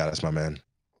 you got us, my man.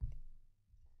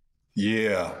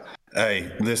 Yeah.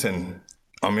 Hey, listen,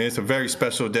 I mean, it's a very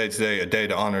special day today, a day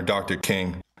to honor Dr.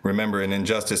 King. Remember, an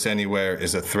injustice anywhere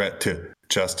is a threat to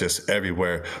justice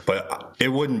everywhere. But it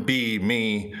wouldn't be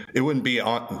me. It wouldn't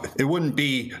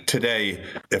be today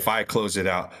if I close it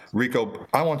out. Rico,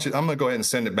 I'm going to go ahead and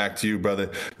send it back to you,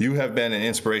 brother. You have been an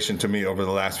inspiration to me over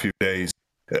the last few days,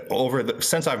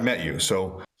 since I've met you.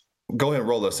 So go ahead and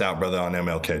roll us out, brother, on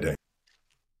MLK Day.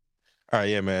 All right,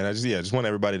 yeah, man. I just want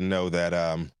everybody to know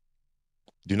that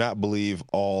do not believe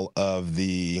all of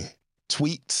the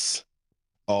tweets,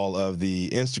 all of the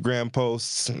Instagram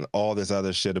posts, and all this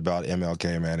other shit about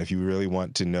MLK, man. If you really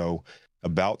want to know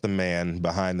about the man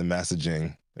behind the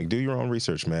messaging, like, do your own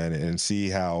research, man, and see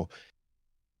how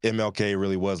MLK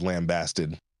really was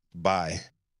lambasted by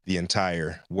the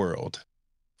entire world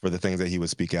for the things that he would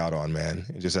speak out on, man.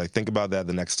 And just think about that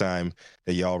the next time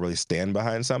that y'all really stand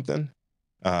behind something.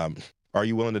 Are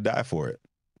you willing to die for it?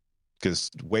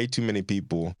 Because way too many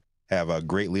people have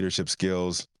great leadership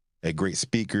skills, great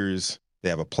speakers, they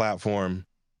have a platform,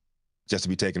 just to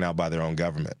be taken out by their own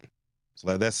government. So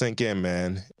let that sink in,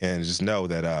 man, and just know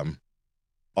that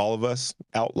all of us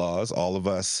outlaws, all of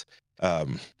us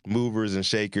movers and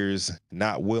shakers,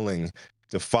 not willing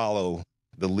to follow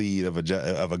the lead of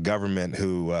a government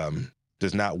who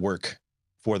does not work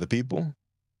for the people.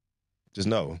 Just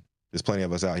know there's plenty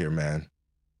of us out here, man.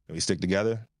 If we stick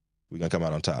together, we're gonna come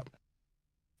out on top.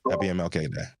 Happy MLK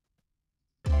Day.